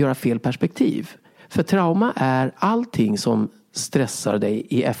göra fel perspektiv. För trauma är allting som stressar dig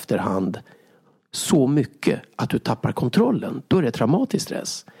i efterhand så mycket att du tappar kontrollen. Då är det traumatisk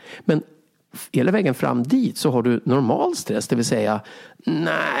stress. Men hela vägen fram dit så har du normal stress, det vill säga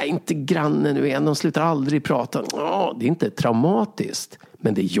nej, inte grannen nu igen, de slutar aldrig prata. Det är inte traumatiskt,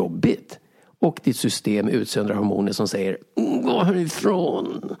 men det är jobbigt. Och ditt system utsöndrar hormoner som säger, gå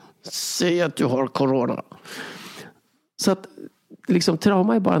härifrån, säg att du har corona. Så att liksom,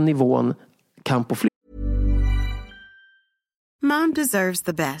 trauma är bara nivån kamp och flykt. Mom deserves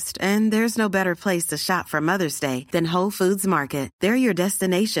the best, and there's no better place to shop for Mother's Day than Whole Foods Market. They're your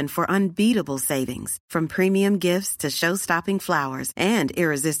destination for unbeatable savings, from premium gifts to show-stopping flowers and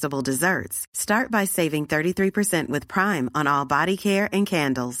irresistible desserts. Start by saving 33% with Prime on all body care and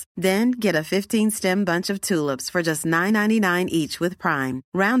candles. Then get a 15-stem bunch of tulips for just $9.99 each with Prime.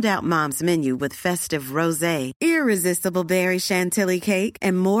 Round out Mom's menu with festive rosé, irresistible berry chantilly cake,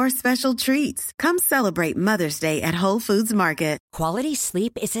 and more special treats. Come celebrate Mother's Day at Whole Foods Market. Quality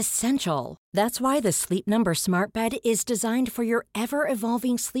sleep is essential. That's why the Sleep Number Smart Bed is designed for your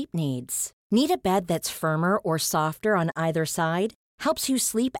ever-evolving sleep needs. Need a bed that's firmer or softer on either side? Helps you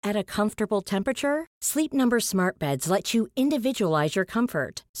sleep at a comfortable temperature? Sleep Number Smart Beds let you individualize your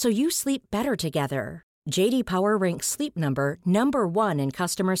comfort, so you sleep better together. J.D. Power ranks Sleep Number #1 in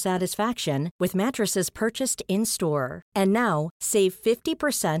customer satisfaction with mattresses purchased in-store. And now, save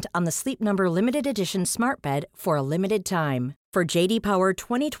 50% on the Sleep Number Limited Edition Smart Bed for a limited time. For J.D. Power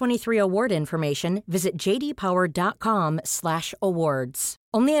 2023 award information, visit jdpower.com/awards.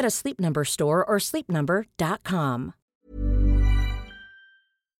 Only at a Sleep Number store or sleepnumber.com.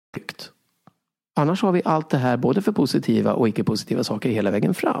 Annars har vi allt det här både för positiva och icke-positiva saker hela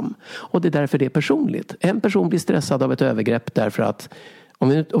vägen fram. Och det är därför det är personligt. En person blir stressad av ett övergrepp därför att, om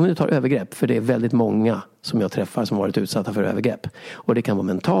vi nu tar övergrepp, för det är väldigt många som jag träffar som varit utsatta för övergrepp. Och det kan vara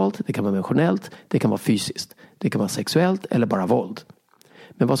mentalt, det kan vara emotionellt, det kan vara fysiskt, det kan vara sexuellt eller bara våld.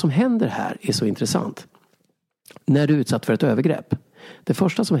 Men vad som händer här är så intressant. När du är utsatt för ett övergrepp, det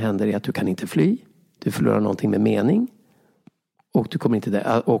första som händer är att du kan inte fly, du förlorar någonting med mening. Och du kommer inte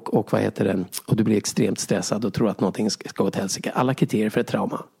där, och vad heter den? Och du blir extremt stressad och tror att någonting ska gå åt helsike. Alla kriterier för ett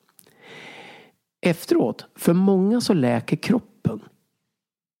trauma. Efteråt, för många så läker kroppen.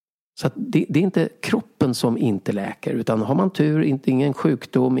 Så att det är inte kroppen som inte läker, utan har man tur, ingen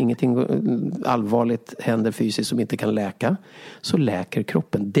sjukdom, ingenting allvarligt händer fysiskt som inte kan läka, så läker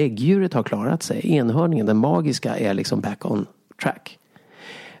kroppen. Däggdjuret har klarat sig. Enhörningen, den magiska, är liksom back on track.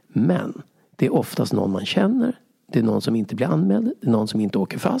 Men det är oftast någon man känner. Det är någon som inte blir anmäld. Det är någon som inte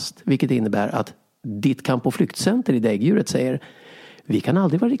åker fast. Vilket innebär att ditt kamp- och flyktcenter i däggdjuret säger, vi kan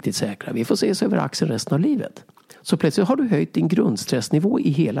aldrig vara riktigt säkra. Vi får ses över axeln resten av livet. Så plötsligt har du höjt din grundstressnivå i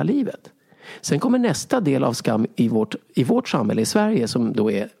hela livet. Sen kommer nästa del av skam i vårt samhälle i Sverige, som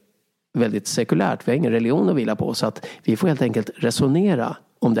då är väldigt sekulärt. Vi har ingen religion att vila på, så att vi får helt enkelt resonera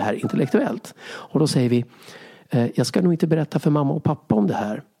om det här intellektuellt. Och då säger vi, jag ska nog inte berätta för mamma och pappa om det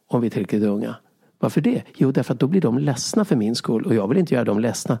här om vi är tillräckligt unga. Varför det? Jo, därför att då blir de ledsna för min skull. Och jag vill inte göra dem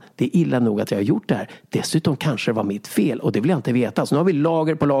ledsna. Det är illa nog att jag har gjort det här. Dessutom kanske det var mitt fel. Och det vill jag inte veta. Så nu har vi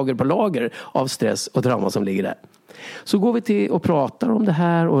lager på lager på lager av stress och trauma som ligger där. Så går vi till och pratar om det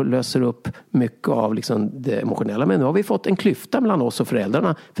här och löser upp mycket av liksom det emotionella. Men nu har vi fått en klyfta mellan oss och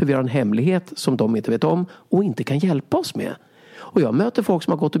föräldrarna. För vi har en hemlighet som de inte vet om och inte kan hjälpa oss med. Och jag möter folk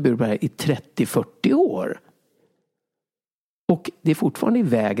som har gått och burit på det här i 30-40 år. Och det är fortfarande i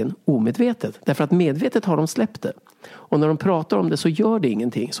vägen omedvetet. Därför att medvetet har de släppt det. Och när de pratar om det så gör det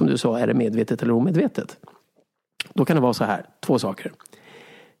ingenting. Som du sa, är det medvetet eller omedvetet? Då kan det vara så här, 2 saker.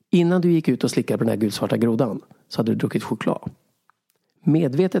 Innan du gick ut och slickade på den här gulsvarta grodan så hade du druckit choklad.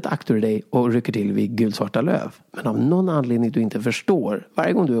 Medvetet aktar du dig och rycker till vid gulsvarta löv. Men av någon anledning du inte förstår,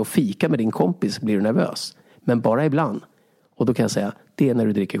 varje gång du är och fika med din kompis blir du nervös. Men bara ibland. Och då kan jag säga, det är när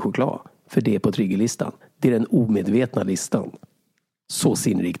du dricker choklad. För det är på triggerlistan. Det är den omedvetna listan. Så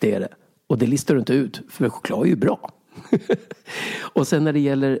sinnrikt är det. Och det listar du inte ut, för choklad är ju bra. Och sen när det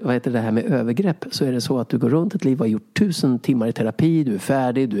gäller det här med övergrepp, så är det så att du går runt ett liv och har gjort 1000 timmar i terapi. Du är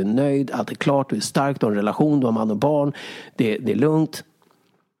färdig, du är nöjd, allt är klart, du är stark, du har en relation, du har man och barn. Det är lugnt.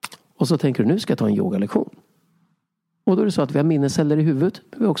 Och så tänker du, nu ska jag ta en yogalektion. Och då är det så att vi har minnesceller i huvudet,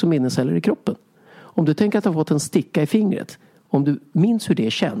 men vi har också minnesceller i kroppen. Om du tänker att du har fått en sticka i fingret, om du minns hur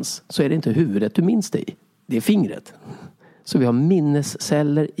det känns, så är det inte huvudet du minns det i. Det är fingret. Så vi har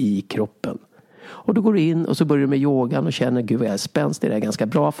minnesceller i kroppen. Och då går du in och så börjar du med yogan och känner, gud vad jag är spänstig, det är ganska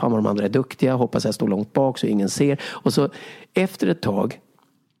bra, fan vad de andra är duktiga, hoppas jag står långt bak så ingen ser. Och så efter ett tag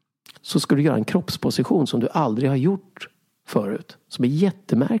så ska du göra en kroppsposition som du aldrig har gjort förut. Som är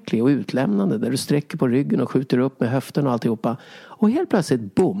jättemärklig och utlämnande, där du sträcker på ryggen och skjuter upp med höften och alltihopa. Och helt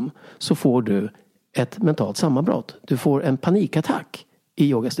plötsligt, boom, så får du ett mentalt sammanbrott. Du får en panikattack i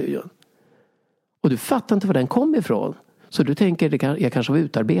yogastudion. Och du fattar inte var den kom ifrån. Så du tänker, jag kanske var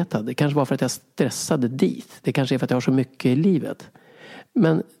utarbetad. Det kanske var för att jag stressade dit. Det kanske är för att jag har så mycket i livet.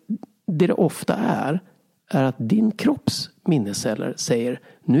 Men det ofta är att din kropps minnesceller säger,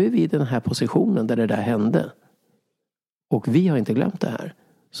 nu är vi i den här positionen där det där hände. Och vi har inte glömt det här.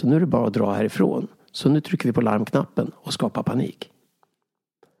 Så nu är det bara att dra härifrån. Så nu trycker vi på larmknappen och skapar panik.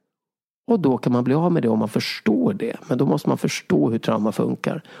 Och då kan man bli av med det om man förstår det. Men då måste man förstå hur trauma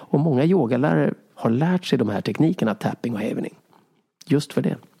funkar. Och många yogalärare har lärt sig de här teknikerna, tapping och havening. Just för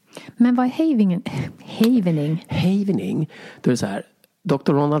det. Men vad är havening? Havening, det är så här.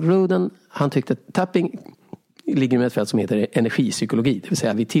 Dr. Ronald Ruden, han tyckte att tapping ligger med ett fält som heter energipsykologi. Det vill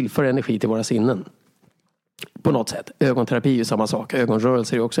säga vi tillför energi till våra sinnen. På något sätt. Ögonterapi är ju samma sak.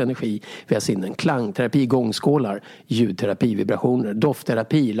 Ögonrörelser är också energi via sinnen. Klangterapi, gångskålar, ljudterapi, vibrationer,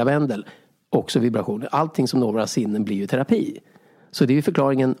 doftterapi, lavendel, också vibrationer. Allting som når våra sinnen blir ju terapi. Så det är ju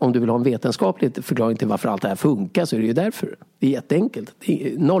förklaringen, om du vill ha en vetenskaplig förklaring till varför allt det här funkar, så är det ju därför. Det är jätteenkelt.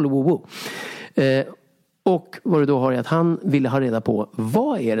 Det är noll woo-woo. Och vad du då har är att han ville ha reda på,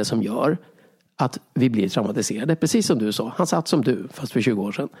 vad är det som gör att vi blir traumatiserade? Precis som du sa. Han satt som du, fast för 20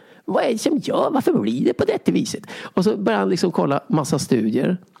 år sedan. Vad är det som gör? Varför blir det på detta viset? Och så började han liksom kolla massa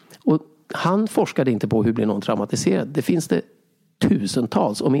studier. Och han forskade inte på hur blir någon traumatiserad. Det finns det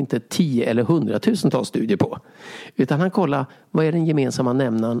tusentals, om inte 10 eller 100-tusentals studier på. Utan han kollade, vad är den gemensamma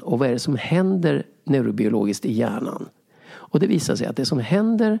nämnaren och vad är det som händer neurobiologiskt i hjärnan? Och det visar sig att det som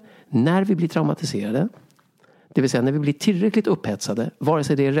händer när vi blir traumatiserade, det vill säga när vi blir tillräckligt upphetsade, vare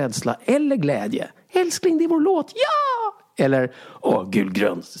sig det är rädsla eller glädje. Älskling, det är vår låt, ja! Eller,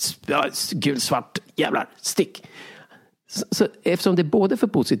 gulgrön, gulsvart, jävlar, stick. Så eftersom det är både för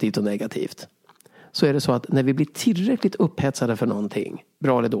positivt och negativt, så är det så att när vi blir tillräckligt upphetsade för någonting,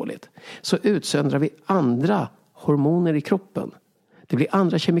 bra eller dåligt, så utsöndrar vi andra hormoner i kroppen. Det blir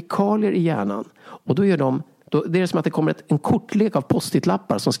andra kemikalier i hjärnan. Och då gör det är som att det kommer en kortlek av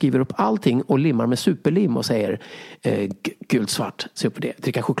post-it-lappar som skriver upp allting och limmar med superlim och säger gult svart, se upp för det.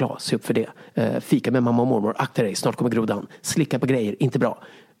 Dricka choklad, se upp för det. Fika med mamma och mormor, akta dig, snart kommer grodan. Slicka på grejer, inte bra.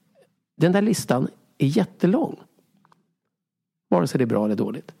 Den där listan är jättelång. Vare sig det är bra eller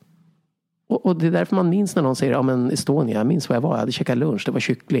dåligt. Och det är därför man minns när någon säger, ja men Estonia, jag minns vad jag var. Jag hade käkat lunch, det var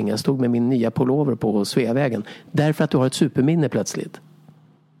kyckling. Jag stod med min nya pullover på Sveavägen. Därför att du har ett superminne plötsligt.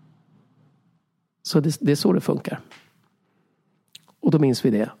 Så det är så det funkar. Och då minns vi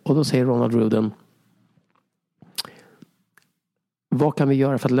det. Och då säger Ronald Ruden, vad kan vi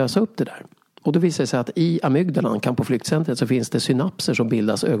göra för att lösa upp det där? Och då visar det sig att i amygdalan, Kampoflyktcentret, så finns det synapser som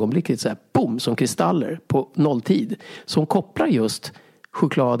bildas ögonblickligt så här, boom, som kristaller på nolltid. Som kopplar just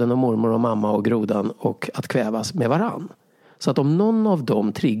chokladen och mormor och mamma och grodan och att kvävas med varann. Så att om någon av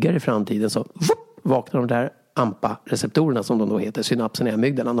dem triggar i framtiden så vaknar de där AMPA-receptorerna som de då heter, synapsen i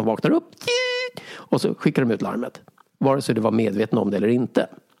amygdalan, de vaknar upp och så skickar de ut larmet. Vare sig du var medveten om det eller inte.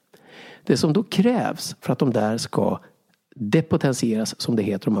 Det som då krävs för att de där ska depotentieras, som det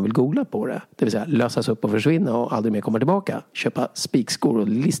heter om man vill googla på det, det vill säga lösas upp och försvinna och aldrig mer komma tillbaka, köpa spikskor och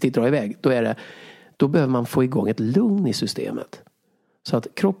listigt dra iväg, då behöver man få igång ett lugn i systemet. Så att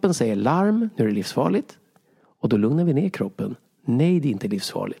kroppen säger larm, nu är det livsfarligt. Och då lugnar vi ner kroppen. Nej, det är inte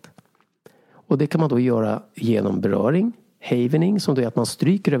livsfarligt. Och det kan man då göra genom beröring, havening, som då är att man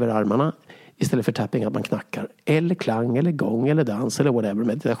stryker över armarna Istället för tapping, att man knackar. Eller klang, eller gång, eller dans, eller whatever,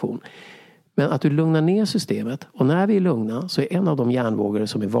 meditation. Men att du lugnar ner systemet. Och när vi är lugna så är en av de hjärnvågor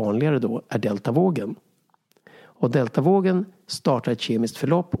som är vanligare då är deltavågen. Och deltavågen startar ett kemiskt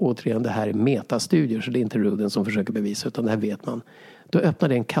förlopp. Återigen, det här är metastudier, så det är inte Ruden som försöker bevisa, utan det här vet man. Då öppnar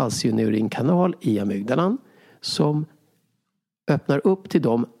det en kalciumneurinkanal i amygdalan som öppnar upp till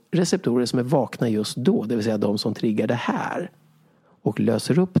de receptorer som är vakna just då. Det vill säga de som triggar det här. Och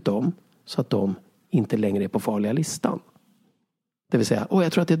löser upp dem så att de inte längre är på farliga listan. Det vill säga,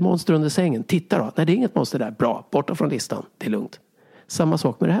 jag tror att det är ett monster under sängen. Titta då, nej det är inget monster där. Bra, borta från listan, det är lugnt. Samma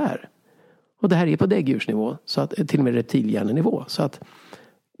sak med det här. Och det här är på däggdjursnivå, så att, till och med reptilhjärnenivå. Så att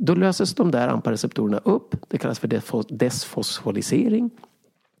då löses de där AMPA-receptorerna upp. Det kallas för desfosfolisering.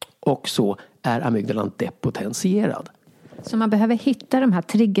 Och så är amygdalan depotentierad. Så man behöver hitta de här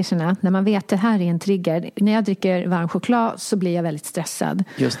triggerserna när man vet att det här är en trigger. När jag dricker varm choklad så blir jag väldigt stressad.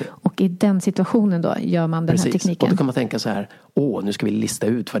 Just det. Och i den situationen då gör man den här tekniken. Och då kan man tänka så här, nu ska vi lista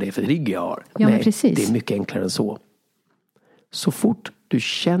ut vad det är för trigger jag har. Ja, nej, precis. Det är mycket enklare än så. Så fort du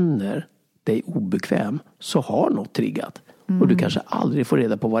känner dig obekväm så har något triggat. Och du kanske aldrig får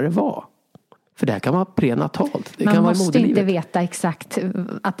reda på vad det var. För det här kan vara prenatalt. Det man kan vara måste inte veta exakt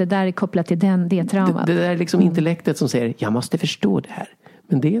att det där är kopplat till det traumat. Det där är liksom intellektet som säger, jag måste förstå det här.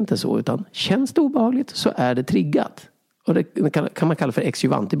 Men det är inte så, utan känns det obehagligt så är det triggat. Och det kan man kalla för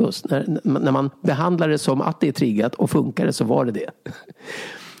exjuvantibus. När man behandlar det som att det är triggat och funkar det så var det det.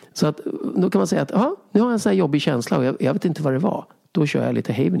 Så att, då kan man säga att nu har jag en sån här jobbig känsla och jag vet inte vad det var. Då kör jag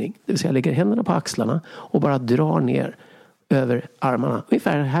lite havening. Det vill säga jag lägger händerna på axlarna och bara drar ner över armarna.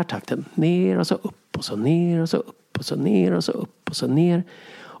 Ungefär den här takten. Ner och så upp och så ner och så upp och så ner och så upp och så ner.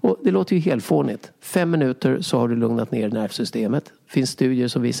 Och det låter ju helt fånigt. 5 minuter så har du lugnat ner nervsystemet. Det finns studier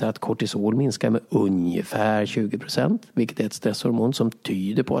som visar att kortisol minskar med ungefär 20%. Vilket är ett stresshormon som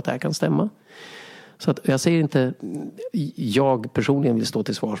tyder på att det här kan stämma. Så att jag säger inte, jag personligen vill stå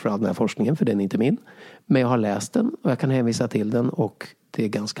till svars för all den här forskningen, för den är inte min. Men jag har läst den och jag kan hänvisa till den, och det är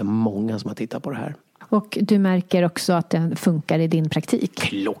ganska många som har tittat på det här. Och du märker också att den funkar i din praktik?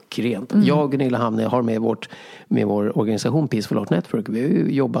 Klockrent. Jag och Gunilla Hamne har med vår organisation Peaceful Heart Network, vi har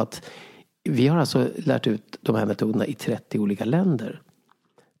ju jobbat, vi har alltså lärt ut de här metoderna i 30 olika länder.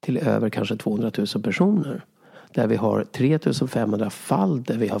 Till över kanske 200 000 personer. Där vi har 3500 fall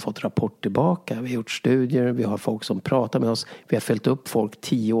där vi har fått rapport tillbaka. Vi har gjort studier, vi har folk som pratar med oss. Vi har följt upp folk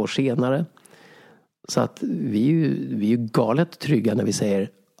 10 år senare. Så att vi är ju galet trygga när vi säger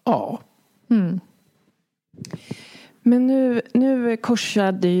ja. Mm. Men nu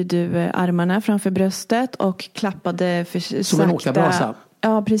korsade ju du armarna framför bröstet och klappade för sakta. Som en åkarbrasa.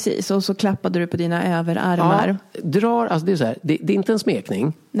 Ja, precis. Och så klappade du på dina överarmar. Ja, alltså det är så här, det är inte en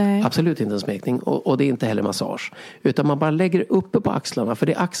smekning. Nej. Absolut inte en smekning. Och det är inte heller massage. Utan man bara lägger uppe på axlarna, för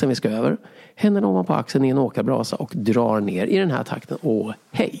det är axeln vi ska över. Händerna ovanpå axeln i en åkarbrasa och drar ner i den här takten. Åh,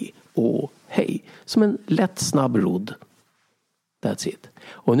 hej. Som en lätt, snabb rodd. That's it.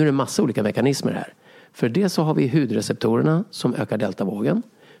 Och nu är det massa olika mekanismer här. För det så har vi hudreceptorerna som ökar deltavågen.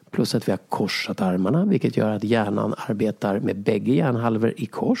 Plus att vi har korsat armarna, vilket gör att hjärnan arbetar med bägge hjärnhalvor i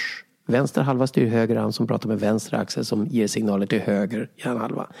kors. Vänster halva styr höger arm som pratar med vänster axel som ger signaler till höger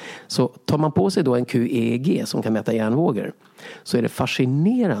hjärnhalva. Så tar man på sig då en QEEG som kan mäta hjärnvågor, så är det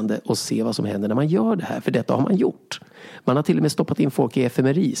fascinerande att se vad som händer när man gör det här. För detta har man gjort. Man har till och med stoppat in folk i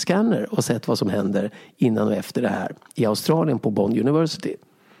fMRI-scanner och sett vad som händer innan och efter det här. I Australien på Bond University.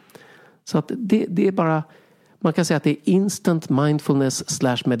 Så att det är bara... Man kan säga att det är instant mindfulness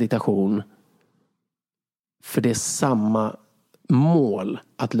 / meditation. För det är samma mål,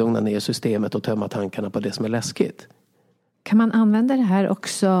 att lugna ner systemet och tömma tankarna på det som är läskigt. Kan man använda det här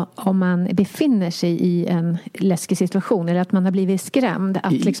också om man befinner sig i en läskig situation, eller att man har blivit skrämd,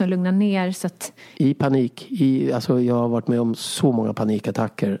 att liksom lugna ner så att... I panik. Alltså jag har varit med om så många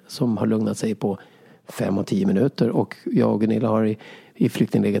panikattacker som har lugnat sig på 5 och 10 minuter. Och jag och Gunilla har i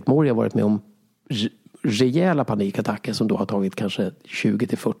flyktinglägret Moria varit med om rejäla panikattacker som då har tagit kanske 20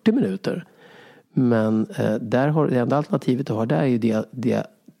 till 40 minuter. Men där har det enda alternativet du har där är ju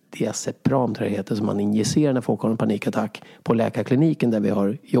diazepam, tror jag det heter, som man injicerar när folk har en panikattack på läkarkliniken där vi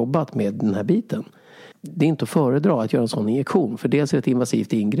har jobbat med den här biten. Det är inte att föredra att göra en sån injektion, för dels är det ett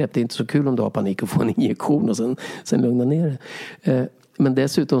invasivt ingrepp. Det är inte så kul om du har panik och får en injektion och sen lugna ner det. Men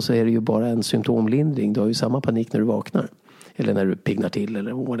dessutom så är det ju bara en symptomlindring. Du har ju samma panik när du vaknar eller när du piggnar till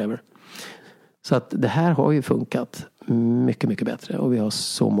eller whatever. Så att det här har ju funkat mycket, mycket bättre. Och vi har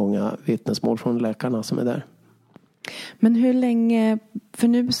så många vittnesmål från läkarna som är där. Men hur länge, för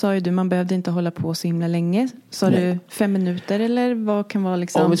nu sa ju du man behövde inte hålla på så himla länge. Sa du 5 minuter eller vad kan vara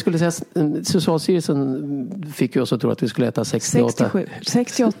liksom? Om vi skulle säga, Socialstyrelsen fick ju oss att tro att vi skulle äta 68.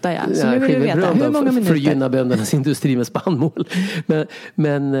 68 ja. Så nu vill vi veta, hur många minuter? För att gynna böndernas industri med spannmål.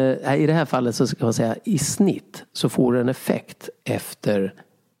 Men i det här fallet så ska man säga i snitt så får du en effekt efter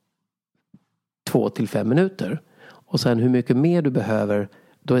 2 till 5 minuter. Och sen hur mycket mer du behöver,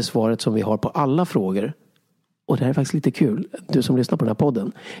 då är svaret som vi har på alla frågor. Och det här är faktiskt lite kul, du som lyssnar på den här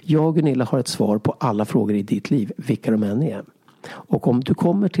podden. Jag och Gunilla har ett svar på alla frågor i ditt liv, vilka de än är. Och om du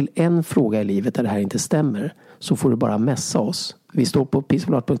kommer till en fråga i livet där det här inte stämmer, så får du bara messa oss. Vi står på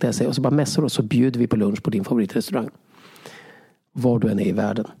peacefulheart.se och så bara messar oss, så bjuder vi på lunch på din favoritrestaurang. Var du än är i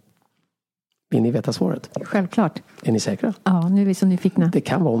världen. Vill ni veta svaret? Självklart. Är ni säkra? Ja, nu är vi så nyfikna. Det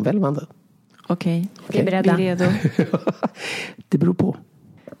kan vara omvälvande. Okej. Vi är beredda. Vi är redo. Det beror på.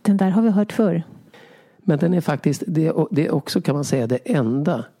 Den där har vi hört förr. Men den är faktiskt, det är också kan man säga det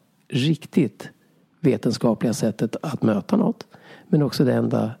enda riktigt vetenskapliga sättet att möta något. Men också det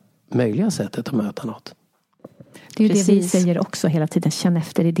enda möjliga sättet att möta något. Det är ju det vi säger också hela tiden. Känn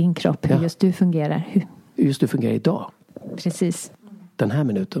efter i din kropp hur just du fungerar. Hur just du fungerar idag. Precis. Den här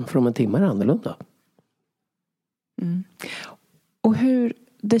minuten, för om en timme är annorlunda. Mm. Och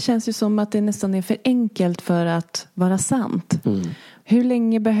det känns ju som att det nästan är för enkelt för att vara sant. Mm. Hur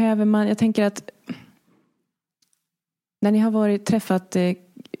länge behöver man, jag tänker att när ni har träffat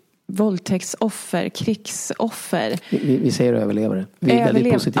våldtäktsoffer, krigsoffer. Vi säger överlevare. Vi är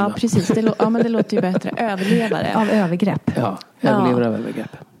väldigt positiva. Ja, precis. Men det låter ju bättre. Överlevare. Av övergrepp. Ja, överlevare av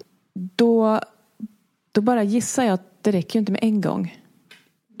övergrepp. Då bara gissar jag att det räcker ju inte med en gång.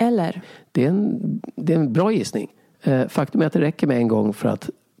 Eller? Det är en bra gissning. Faktum är att det räcker med en gång för att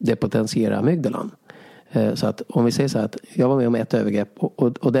depotentiera amygdalan. Så att om vi säger så att jag var med om ett övergrepp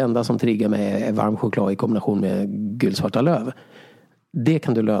och det enda som triggar mig är varm choklad i kombination med gulsvarta löv. Det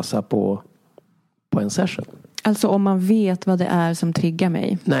kan du lösa på en session. Alltså om man vet vad det är som triggar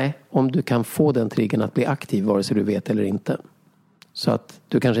mig? Nej, om du kan få den triggern att bli aktiv vare sig du vet eller inte. Så att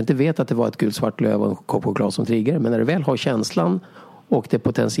du kanske inte vet att det var ett gulsvart löv och en kopp choklad som triggar. Men när du väl har känslan och det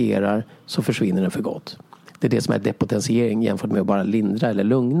potentierar så försvinner den för gott. Det är det som är depotentiering jämfört med att bara lindra eller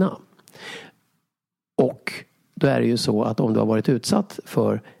lugna. Och då är det ju så att om du har varit utsatt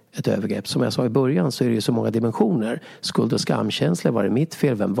för ett övergrepp, som jag sa i början, så är det ju så många dimensioner. Skuld- och skamkänsla, var det mitt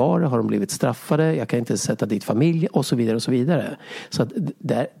fel? Vem var det? Har de blivit straffade? Jag kan inte sätta dit familj och så vidare och så vidare. Så att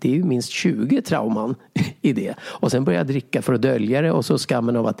det är ju minst 20 trauman i det. Och sen börjar jag dricka för att dölja det och så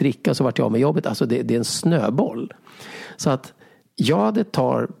skammen av att dricka, så vart jag av med jobbet. Alltså det är en snöboll. Så att det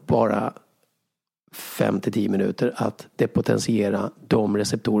tar bara 5-10 minuter att depotentiera de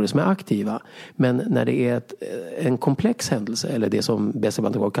receptorer som är aktiva. Men när det är en komplex händelse, eller det som Bessie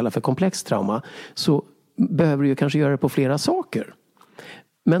van der Kolk kallar för komplex trauma, så behöver du ju kanske göra det på flera saker.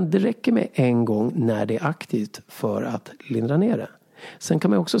 Men det räcker med en gång när det är aktivt för att lindra ner det. Sen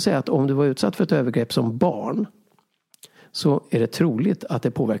kan man också säga att om du var utsatt för ett övergrepp som barn, så är det troligt att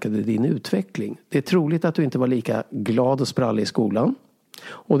det påverkade din utveckling. Det är troligt att du inte var lika glad och sprallig i skolan.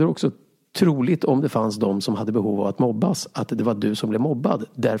 Och det är också troligt, om det fanns de som hade behov av att mobbas, att det var du som blev mobbad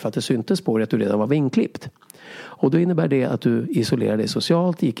därför att det syntes på dig att du redan var vinklippt. Och då innebär det att du isolerade dig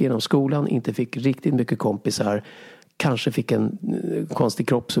socialt, gick igenom skolan, inte fick riktigt mycket kompisar, kanske fick en konstig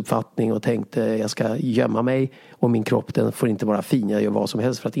kroppsuppfattning och tänkte jag ska gömma mig och min kropp den får inte vara fin, jag gör vad som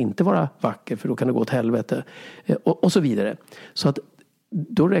helst för att inte vara vacker för då kan det gå åt helvete och så vidare. Så att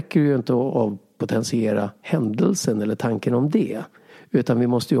då räcker det ju inte att potentiera händelsen eller tanken om det. Utan vi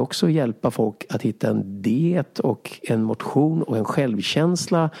måste ju också hjälpa folk att hitta en diet och en motion och en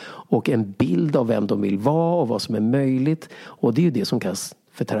självkänsla och en bild av vem de vill vara och vad som är möjligt. Och det är ju det som kallas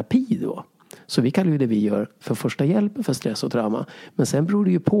för terapi då. Så vi kallar ju det vi gör för första hjälpen för stress och trauma. Men sen beror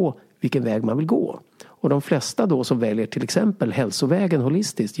det ju på vilken väg man vill gå. Och de flesta då som väljer till exempel hälsovägen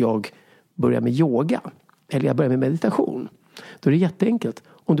holistiskt, jag börjar med yoga eller jag börjar med meditation. Då är det jätteenkelt.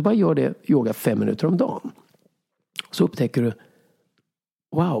 Om du bara gör det yoga 5 minuter om dagen så upptäcker du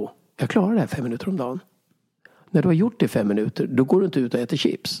wow, jag klarar det här 5 minuter om dagen. När du har gjort det 5 minuter, då går du inte ut och äter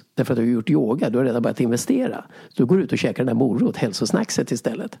chips. Därför att du har gjort yoga, du har redan börjat investera. Så du går ut och käkar den där morot, hälsosnackset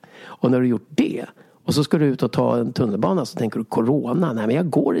istället. Och när du har gjort det, och så ska du ut och ta en tunnelbana, så tänker du corona, nej men jag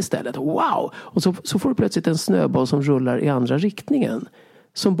går istället. Wow! Och så får du plötsligt en snöboll som rullar i andra riktningen.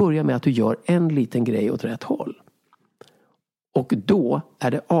 Som börjar med att du gör en liten grej åt rätt håll. Och då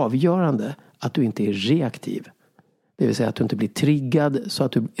är det avgörande att du inte är reaktiv. Det vill säga att du inte blir triggad så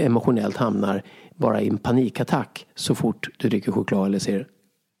att du emotionellt hamnar bara i en panikattack så fort du dricker choklad eller ser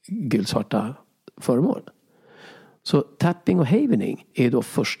gulsvarta föremål. Så tapping och havening är då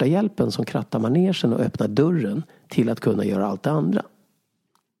första hjälpen som krattar manegen och öppnar dörren till att kunna göra allt det andra.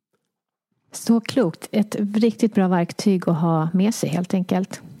 Så klokt. Ett riktigt bra verktyg att ha med sig helt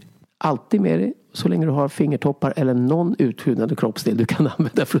enkelt. Alltid med dig, så länge du har fingertoppar eller någon uthudande kroppsdel du kan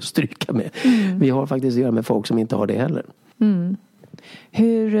använda för att stryka med. Vi har faktiskt att göra med folk som inte har det heller.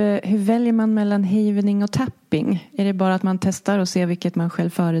 Hur väljer man mellan havening och tapping? Är det bara att man testar och ser vilket man själv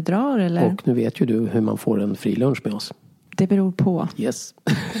föredrar? Eller? Och nu vet ju du hur man får en fri lunch med oss. Det beror på. Yes.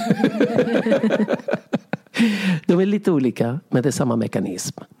 De är lite olika, men det är samma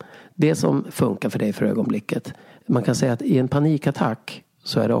mekanism. Det som funkar för dig för ögonblicket. Man kan säga att i en panikattack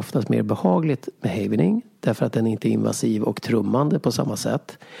så är det oftast mer behagligt med havening. Därför att den inte är invasiv och trummande på samma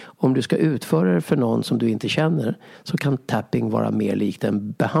sätt. Om du ska utföra det för någon som du inte känner så kan tapping vara mer likt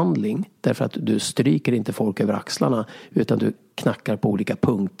en behandling. Därför att du stryker inte folk över axlarna utan du knackar på olika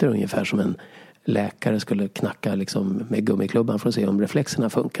punkter ungefär som en läkare skulle knacka liksom med gummiklubban för att se om reflexerna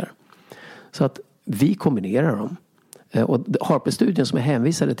funkar. Så att vi kombinerar dem. Och Harper-studien som jag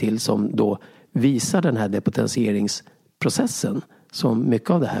hänvisade till som då visar den här depotentieringsprocessen som mycket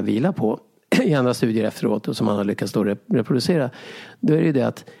av det här vilar på i andra studier efteråt och som man har lyckats då reproducera. Då är det ju det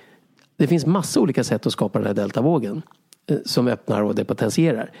att det finns massa olika sätt att skapa den här deltavågen som öppnar och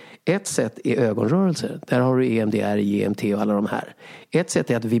depotentierar. Ett sätt är ögonrörelser. Där har du EMDR, EMT och alla de här. Ett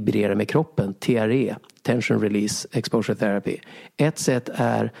sätt är att vibrera med kroppen. TRE, Tension Release Exposure Therapy. Ett sätt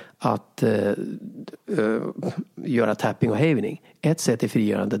är att göra tapping och havening. Ett sätt är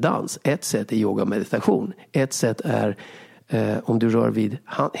frigörande dans. Ett sätt är yoga och meditation. Ett sätt är om du rör vid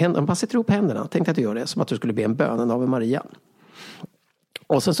händerna. Bara sätter ihop händerna. Tänk att du gör det som att du skulle be en bön, en Ave Maria.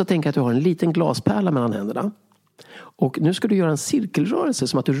 Och sen så tänk att du har en liten glaspärla mellan händerna. Och nu ska du göra en cirkelrörelse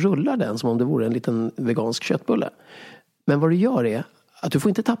som att du rullar den som om det vore en liten vegansk köttbulle. Men vad du gör är att du får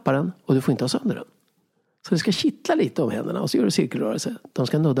inte tappa den och du får inte ha sönder den. Så det ska kittla lite om händerna och så gör du cirkelrörelse. De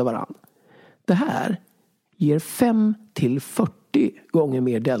ska nudda varann. Det här ger 5-40 gånger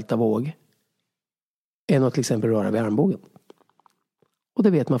mer deltavåg än att till exempel röra vid armbågen. Och det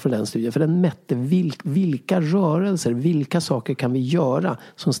vet man från den studien. För den mätte vilka rörelser, vilka saker kan vi göra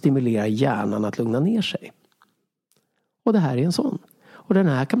som stimulerar hjärnan att lugna ner sig. Och det här är en sån. Och den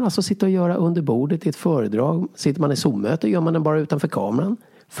här kan man alltså sitta och göra under bordet i ett föredrag. Sitter man i Zoom-möte gör man den bara utanför kameran.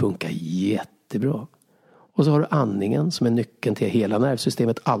 Funkar jättebra. Och så har du andningen som är nyckeln till hela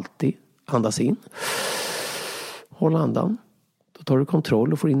nervsystemet alltid. Andas in. Håll andan. Då tar du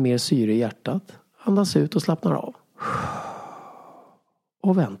kontroll och får in mer syre i hjärtat. Andas ut och slappnar av.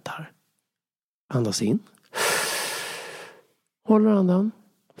 Och väntar. Andas in. Håller andan.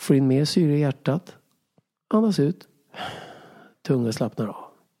 Får in mer syre i hjärtat. Andas ut. Tunga slappnar av.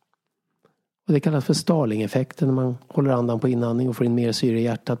 Och det kallas för Starling-effekten när man håller andan på inandning och får in mer syre i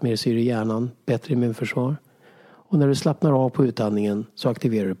hjärtat, mer syre i hjärnan, bättre immunförsvar. Och när du slappnar av på utandningen så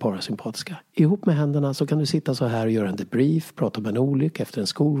aktiverar du parasympatiska. Ihop med händerna så kan du sitta så här och göra en debrief, prata om en olycka efter en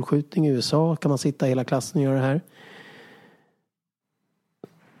skolskjutning i USA. Kan man sitta hela klassen och göra det här.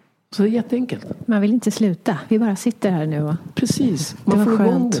 Så det är jätteenkelt. Man vill inte sluta. Vi bara sitter här nu. Precis. Man får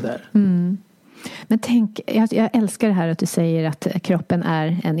igång det där. Men tänk, jag älskar det här att du säger att kroppen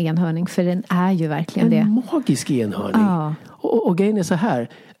är en enhörning. För den är ju verkligen det. En magisk enhörning. Ja. Och grejen är så här.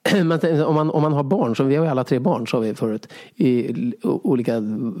 Om man har barn, som vi har ju alla 3 barn, så har vi förut, i olika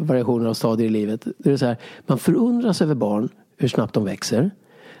variationer av stadier i livet. Det är så här, man förundras över barn, hur snabbt de växer.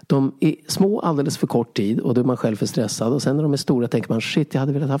 De är små alldeles för kort tid och då är man själv för stressad. Och sen när de är stora tänker man, shit, jag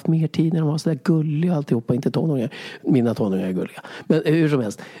hade velat haft mer tid när de var så där gulliga och alltihopa, inte tonåringar. Mina tonåringar är gulliga. Men hur som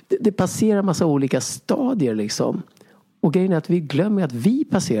helst, det passerar massa olika stadier liksom. Och grejen är att vi glömmer att vi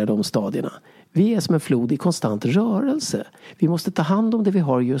passerar de stadierna. Vi är som en flod i konstant rörelse. Vi måste ta hand om det vi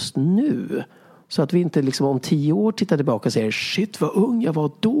har just nu. Så att vi inte liksom om 10 år tittar tillbaka och säger, shit vad ung jag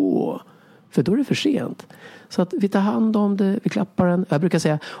var då. För då är det för sent. Så att vi tar hand om det, vi klappar den. Jag brukar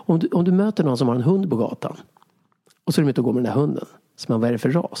säga, om du möter någon som har en hund på gatan. Och så är de ute och går med den där hunden. Så vad är det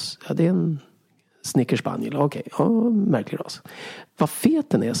för ras? Ja, det är en Snicker Spaniel. Okej, ja, märklig ras. Vad fet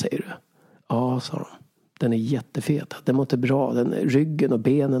den är, säger du. Ja, sa de. Den är jättefet. Den mår inte bra. Ryggen och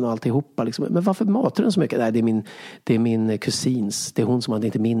benen och alltihopa. Liksom. Men varför matar den så mycket? Nej, det är min kusins. Det är hon som hade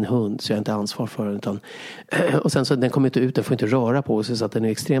inte min hund. Så jag har inte ansvar för den. Utan, och sen så den kommer inte ut. Den får inte röra på sig. Så att den är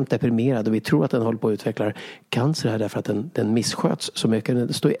extremt deprimerad. Och vi tror att den håller på att utveckla cancer här. Därför att den missköts så mycket.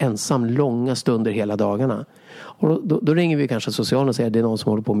 Den står ensam långa stunder hela dagarna. Och då ringer vi kanske socialen och säger att det är någon som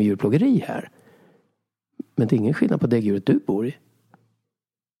håller på med djurplågeri här. Men det är ingen skillnad på det djuret du bor i.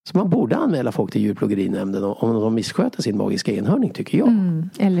 Så man borde anmäla folk till djurplågerinämnden om de missköter sin magiska enhörning, tycker jag.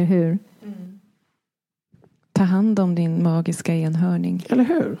 Eller hur? Ta hand om din magiska enhörning. Eller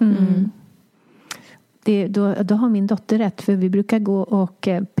hur? Då har min dotter rätt, för vi brukar gå och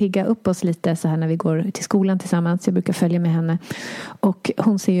pigga upp oss lite så här när vi går till skolan tillsammans. Jag brukar följa med henne. Och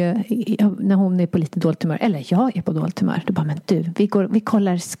hon ser ju, när hon är på lite dåligt humör, eller jag är på dåligt humör, då bara, men du, vi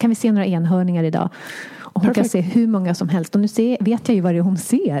kollar, kan vi se några enhörningar idag? Och hon kan se hur många som helst. Och nu vet jag ju vad det är hon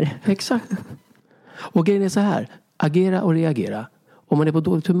ser. Exakt. Och grejen är så här, agera och reagera. Om man är på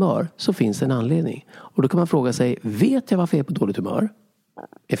dåligt humör så finns det en anledning. Och då kan man fråga sig, vet jag varför jag är på dåligt humör?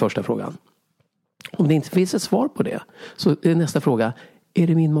 Är första frågan. Om det inte finns ett svar på det, så är nästa fråga, är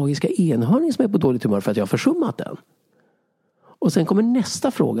det min magiska enhörning som är på dåligt humör för att jag har försummat den? Och sen kommer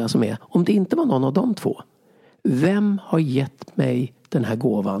nästa fråga som är, om det inte var någon av de två, vem har gett mig den här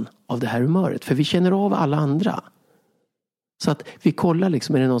gåvan av det här humöret? För vi känner av alla andra. Så att vi kollar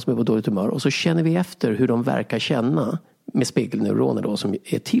liksom, är det någon som är på dåligt humör, och så känner vi efter hur de verkar känna med spegelneuroner då, som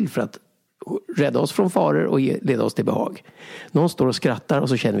är till för att rädda oss från faror och leda oss till behag. Någon står och skrattar och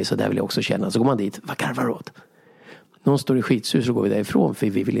så känner vi, så där vill jag också känna. Så går man dit, vad garvar åt? Någon står i skitsur, så går vi därifrån, för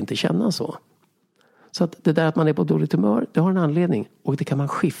vi vill inte känna så. Så att det där att man är på dåligt humör, det har en anledning. Och det kan man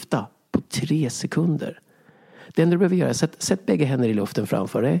skifta på 3 sekunder. Det enda du behöver göra, sätt bägge händer i luften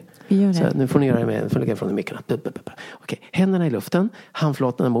framför dig. Så nu får ni göra det med, får lägga från mickarna. Okej, händerna i luften,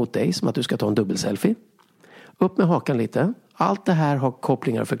 handflatorna mot dig som att du ska ta en dubbelselfie. Upp med hakan lite. Allt det här har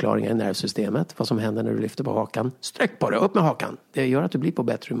kopplingar och förklaringar i nervsystemet. Vad som händer när du lyfter på hakan. Sträck på det, upp med hakan. Det gör att du blir på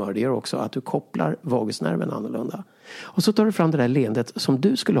bättre humör. Det gör också att du kopplar vagusnerven annorlunda. Och så tar du fram det där leendet som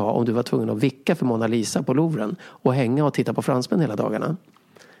du skulle ha om du var tvungen att vicka för Mona Lisa på Louvren. Och hänga och titta på fransmän hela dagarna.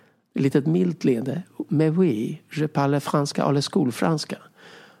 Ett litet milt leende. Mais oui, je parle franska eller skolfranska.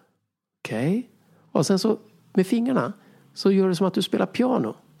 Okej. Och sen så med fingrarna så gör du som att du spelar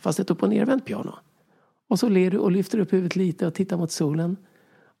piano. Fast ett upp- och nervänt piano. Och så ler du och lyfter upp huvudet lite och tittar mot solen.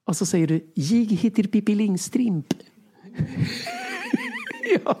 Och så säger du, jig hittir Pippi Lingstrimp.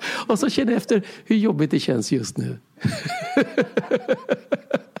 Ja, och så känner efter hur jobbigt det känns just nu.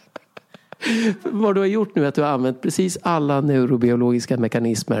 Vad du har gjort nu är att du har använt precis alla neurobiologiska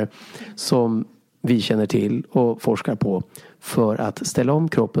mekanismer som vi känner till och forskar på för att ställa om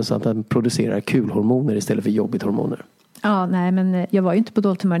kroppen så att den producerar kulhormoner istället för jobbigt hormoner. Ja, nej, men jag var ju inte på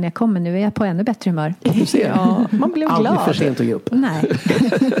dåligt humör när jag kom, men nu är jag på ännu bättre humör. Du ser. Ja, man blev glad. Aldrig för sent att ge upp. Nej.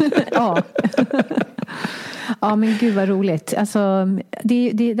 Ja. Ja, men gud vad roligt. Alltså,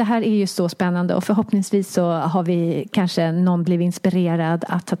 det här är ju så spännande, och förhoppningsvis så har vi kanske någon blivit inspirerad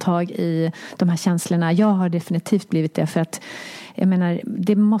att ta tag i de här känslorna. Jag har definitivt blivit det, för att jag menar,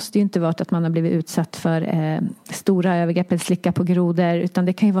 det måste ju inte vara att man har blivit utsatt för stora övergrepp eller slicka på grodor, utan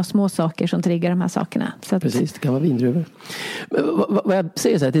det kan ju vara små saker som triggar de här sakerna. Så att... Precis, det kan vara vindruvor. Vad jag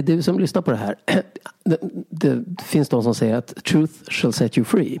säger så här, det är du som lyssnar på det här. Det finns de som säger att truth shall set you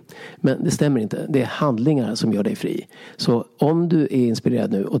free. Men det stämmer inte. Det är handlingar som gör dig fri. Så om du är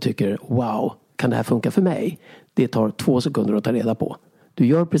inspirerad nu och tycker, wow, kan det här funka för mig? Det tar 2 sekunder att ta reda på. Du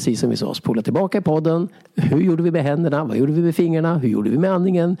gör precis som vi sa, spola tillbaka i podden. Hur gjorde vi med händerna? Vad gjorde vi med fingrarna? Hur gjorde vi med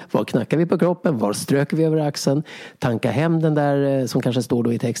andningen? Var knackar vi på kroppen? Var ströker vi över axeln? Tanka hem den där som kanske står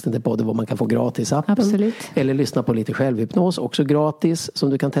då i texten till podden, vad man kan få gratis appen. Absolut. Eller lyssna på lite självhypnos, också gratis, som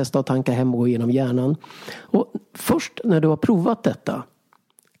du kan testa och tanka hem och gå igenom hjärnan. Och först när du har provat detta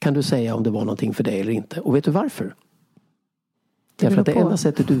kan du säga om det var någonting för dig eller inte. Och vet du varför? Därför att det enda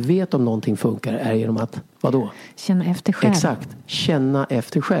sättet du vet om någonting funkar är genom att, vadå? Känna efter själv. Exakt, känna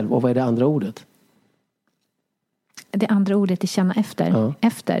efter själv. Och vad är det andra ordet? Det andra ordet är känna efter. Ja.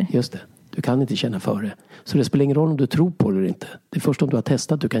 Efter. Just det, du kan inte känna före. Så det spelar ingen roll om du tror på det eller inte. Det är först om du har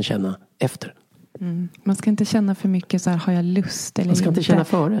testat du kan känna efter. Mm. Man ska inte känna för mycket så här, har jag lust eller inte. Man ska inte känna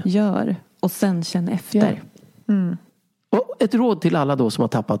före. Gör, och sen känna efter. Ja. Mm. Och ett råd till alla då som har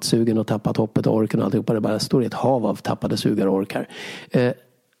tappat sugen och tappat hoppet och orken och alltihopa. Det bara står i ett hav av tappade sugar och orkar.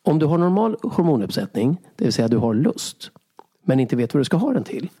 Om du har normal hormonuppsättning, det vill säga du har lust, men inte vet vad du ska ha den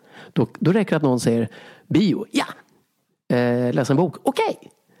till. Då räcker det att någon säger bio, ja! Läsa en bok, okej!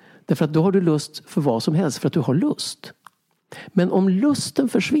 Därför att då har du lust för vad som helst, för att du har lust. Men om lusten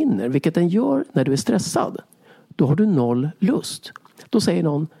försvinner, vilket den gör när du är stressad, då har du 0 lust. Då säger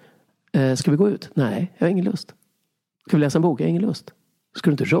någon, ska vi gå ut? Nej, jag har ingen lust. Ska vi läsa en bok? Jag har ingen lust. Ska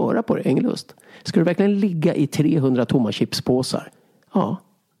du inte röra på det? Jag har ingen lust. Ska du verkligen ligga i 300 tomma chipspåsar? Ja.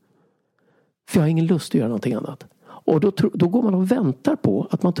 För jag har ingen lust att göra någonting annat. Och då går man och väntar på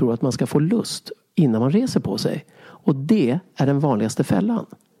att man tror att man ska få lust innan man reser på sig. Och det är den vanligaste fällan.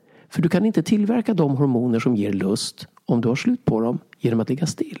 För du kan inte tillverka de hormoner som ger lust om du har slut på dem genom att ligga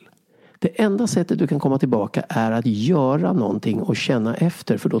still. Det enda sättet du kan komma tillbaka är att göra någonting och känna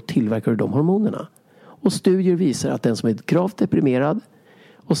efter, för då tillverkar du de hormonerna. Och studier visar att den som är gravt deprimerad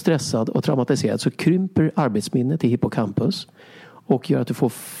och stressad och traumatiserad, så krymper arbetsminnet i hippocampus. och gör att du får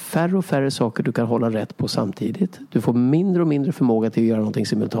färre och färre saker du kan hålla rätt på samtidigt. Du får mindre och mindre förmåga till att göra någonting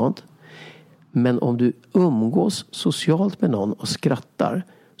simultant. Men om du umgås socialt med någon och skrattar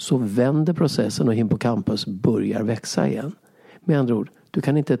så vänder processen och hippocampus börjar växa igen. Med andra ord, du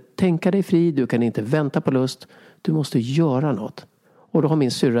kan inte tänka dig fri, du kan inte vänta på lust. Du måste göra något. Och då har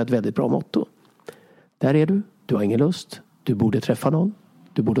min syrra ett väldigt bra motto. Där är du har ingen lust, du borde träffa någon.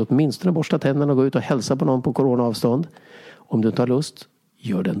 Du borde åtminstone borsta tänderna och gå ut och hälsa på någon på coronaavstånd. Om du inte har lust,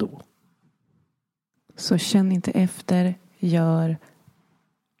 gör det ändå. Så känn inte efter, gör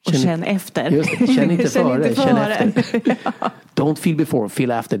och känn efter. Just det, känn inte före, känn efter. Ja. Don't feel before,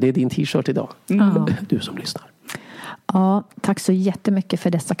 feel after. Det är din t-shirt idag. Du som lyssnar. Ja, tack så jättemycket för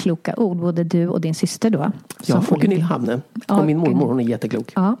dessa kloka ord. Både du och din syster då. Ja, och Gunilla Hamne. Och min mormor, hon är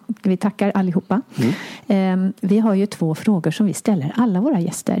jätteklok. Ja, vi tackar allihopa. Vi har ju 2 frågor som vi ställer alla våra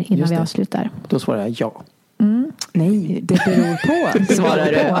gäster innan vi avslutar. Då svarar jag ja. Nej, det beror på, svarar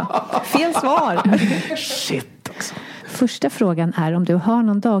du. Fel svar. Shit också. Första frågan är om du har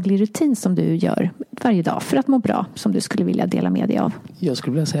någon daglig rutin som du gör varje dag för att må bra, som du skulle vilja dela med dig av. Jag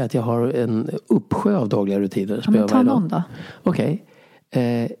skulle vilja säga att jag har en uppsjö av dagliga rutiner. Ja, men ta någon då. Okej.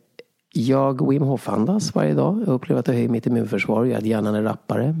 Jag Wim Hof andas varje dag. Jag upplever att jag höjer mitt immunförsvar. Jag är hjärnan är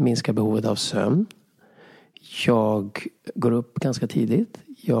rappare. Minskar behovet av sömn. Jag går upp ganska tidigt.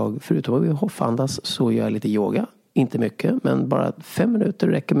 Förutom att Wim Hof andas så gör jag lite yoga. Inte mycket, men bara 5 minuter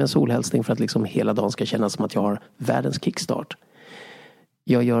räcker med en solhälsning för att liksom hela dagen ska kännas som att jag har världens kickstart.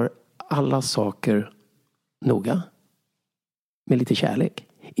 Jag gör alla saker noga. Med lite kärlek.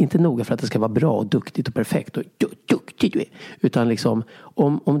 Inte noga för att det ska vara bra och duktigt och perfekt. Och duktigt. Utan liksom,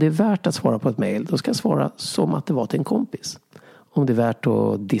 om det är värt att svara på ett mejl, då ska jag svara som att det var till en kompis. Om det är värt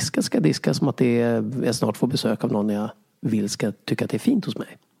att diska, ska jag diska som att jag snart får besök av någon jag vill ska tycka att det är fint hos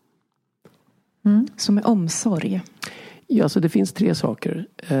mig. Som är omsorg. Ja, så det finns 3 saker.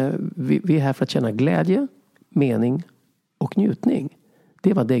 Vi är här för att känna glädje, mening och njutning. Det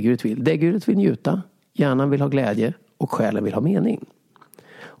är vad däggdjuret vill. Däggdjuret vill njuta, hjärnan vill ha glädje och själen vill ha mening.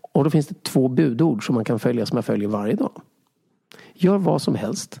 Och då finns det 2 budord som man kan följa som jag följer varje dag. Gör vad som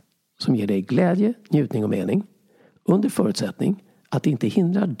helst som ger dig glädje, njutning och mening. Under förutsättning att det inte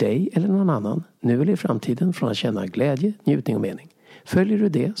hindrar dig eller någon annan nu eller i framtiden från att känna glädje, njutning och mening. Följer du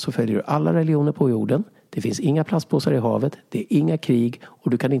det så följer du alla religioner på jorden. Det finns inga plastpåsar i havet, det är inga krig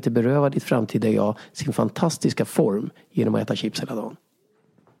och du kan inte beröva ditt framtida jag sin fantastiska form genom att äta chips hela dagen.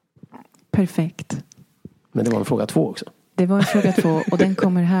 Perfekt. Men det var en fråga 2 också. Det var en fråga 2 och den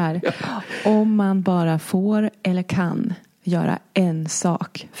kommer här. Om man bara får eller kan göra en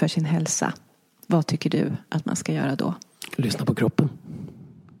sak för sin hälsa, vad tycker du att man ska göra då? Lyssna på kroppen.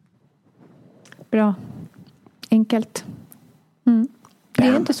 Bra. Enkelt. Det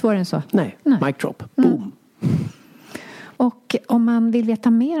är inte svårare än så. Nej. Mic drop. Boom. Och om man vill veta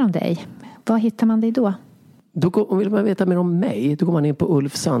mer om dig, var hittar man dig då? Om vill man veta mer om mig, då går man in på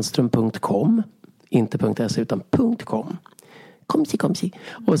ulfsandström.com. Inte .se utan .com. Komsi.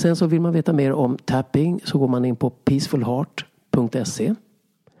 Och sen så vill man veta mer om tapping så går man in på peacefulheart.se.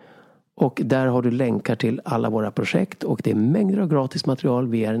 Och där har du länkar till alla våra projekt och det är mängder av gratis material.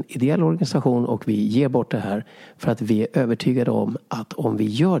 Vi är en ideell organisation och vi ger bort det här för att vi är övertygade om att om vi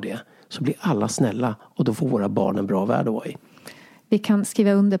gör det så blir alla snälla och då får våra barn en bra värld att vara i. Vi kan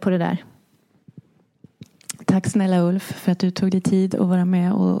skriva under på det där. Tack snälla Ulf för att du tog dig tid att vara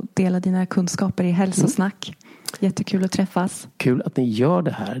med och dela dina kunskaper i hälsosnack. Jättekul att träffas. Kul att ni gör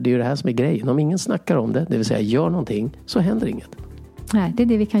det här. Det är ju det här som är grejen. Om ingen snackar om det, det vill säga gör någonting, så händer inget. Nej, det är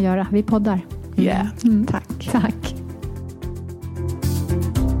det vi kan göra. Vi poddar. Yeah. Tack.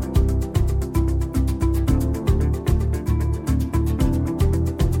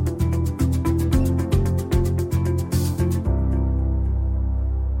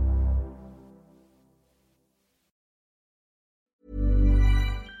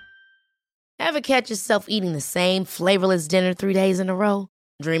 Ever catch yourself eating the same flavorless dinner 3 days in a row?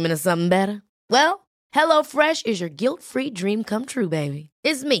 Dreaming of something better? Well, HelloFresh is your guilt-free dream come true, baby.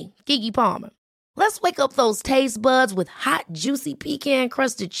 It's me, Keke Palmer. Let's wake up those taste buds with hot, juicy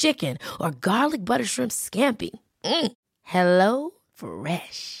pecan-crusted chicken or garlic butter shrimp scampi. Hello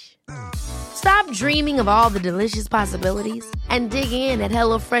Fresh. Stop dreaming of all the delicious possibilities and dig in at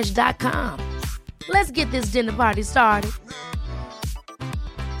HelloFresh.com. Let's get this dinner party started.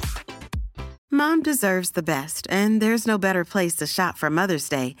 mom deserves the best, and there's no better place to shop for Mother's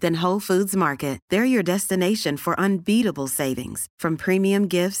Day than Whole Foods Market. They're your destination for unbeatable savings, from premium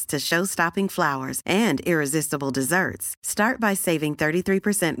gifts to show-stopping flowers and irresistible desserts. Start by saving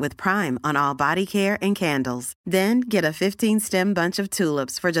 33% with Prime on all body care and candles. Then get a 15-stem bunch of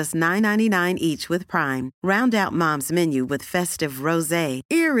tulips for just $9.99 each with Prime. Round out Mom's menu with festive rosé,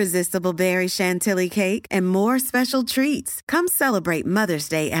 irresistible berry chantilly cake, and more special treats. Come celebrate Mother's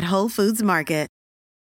Day at Whole Foods Market.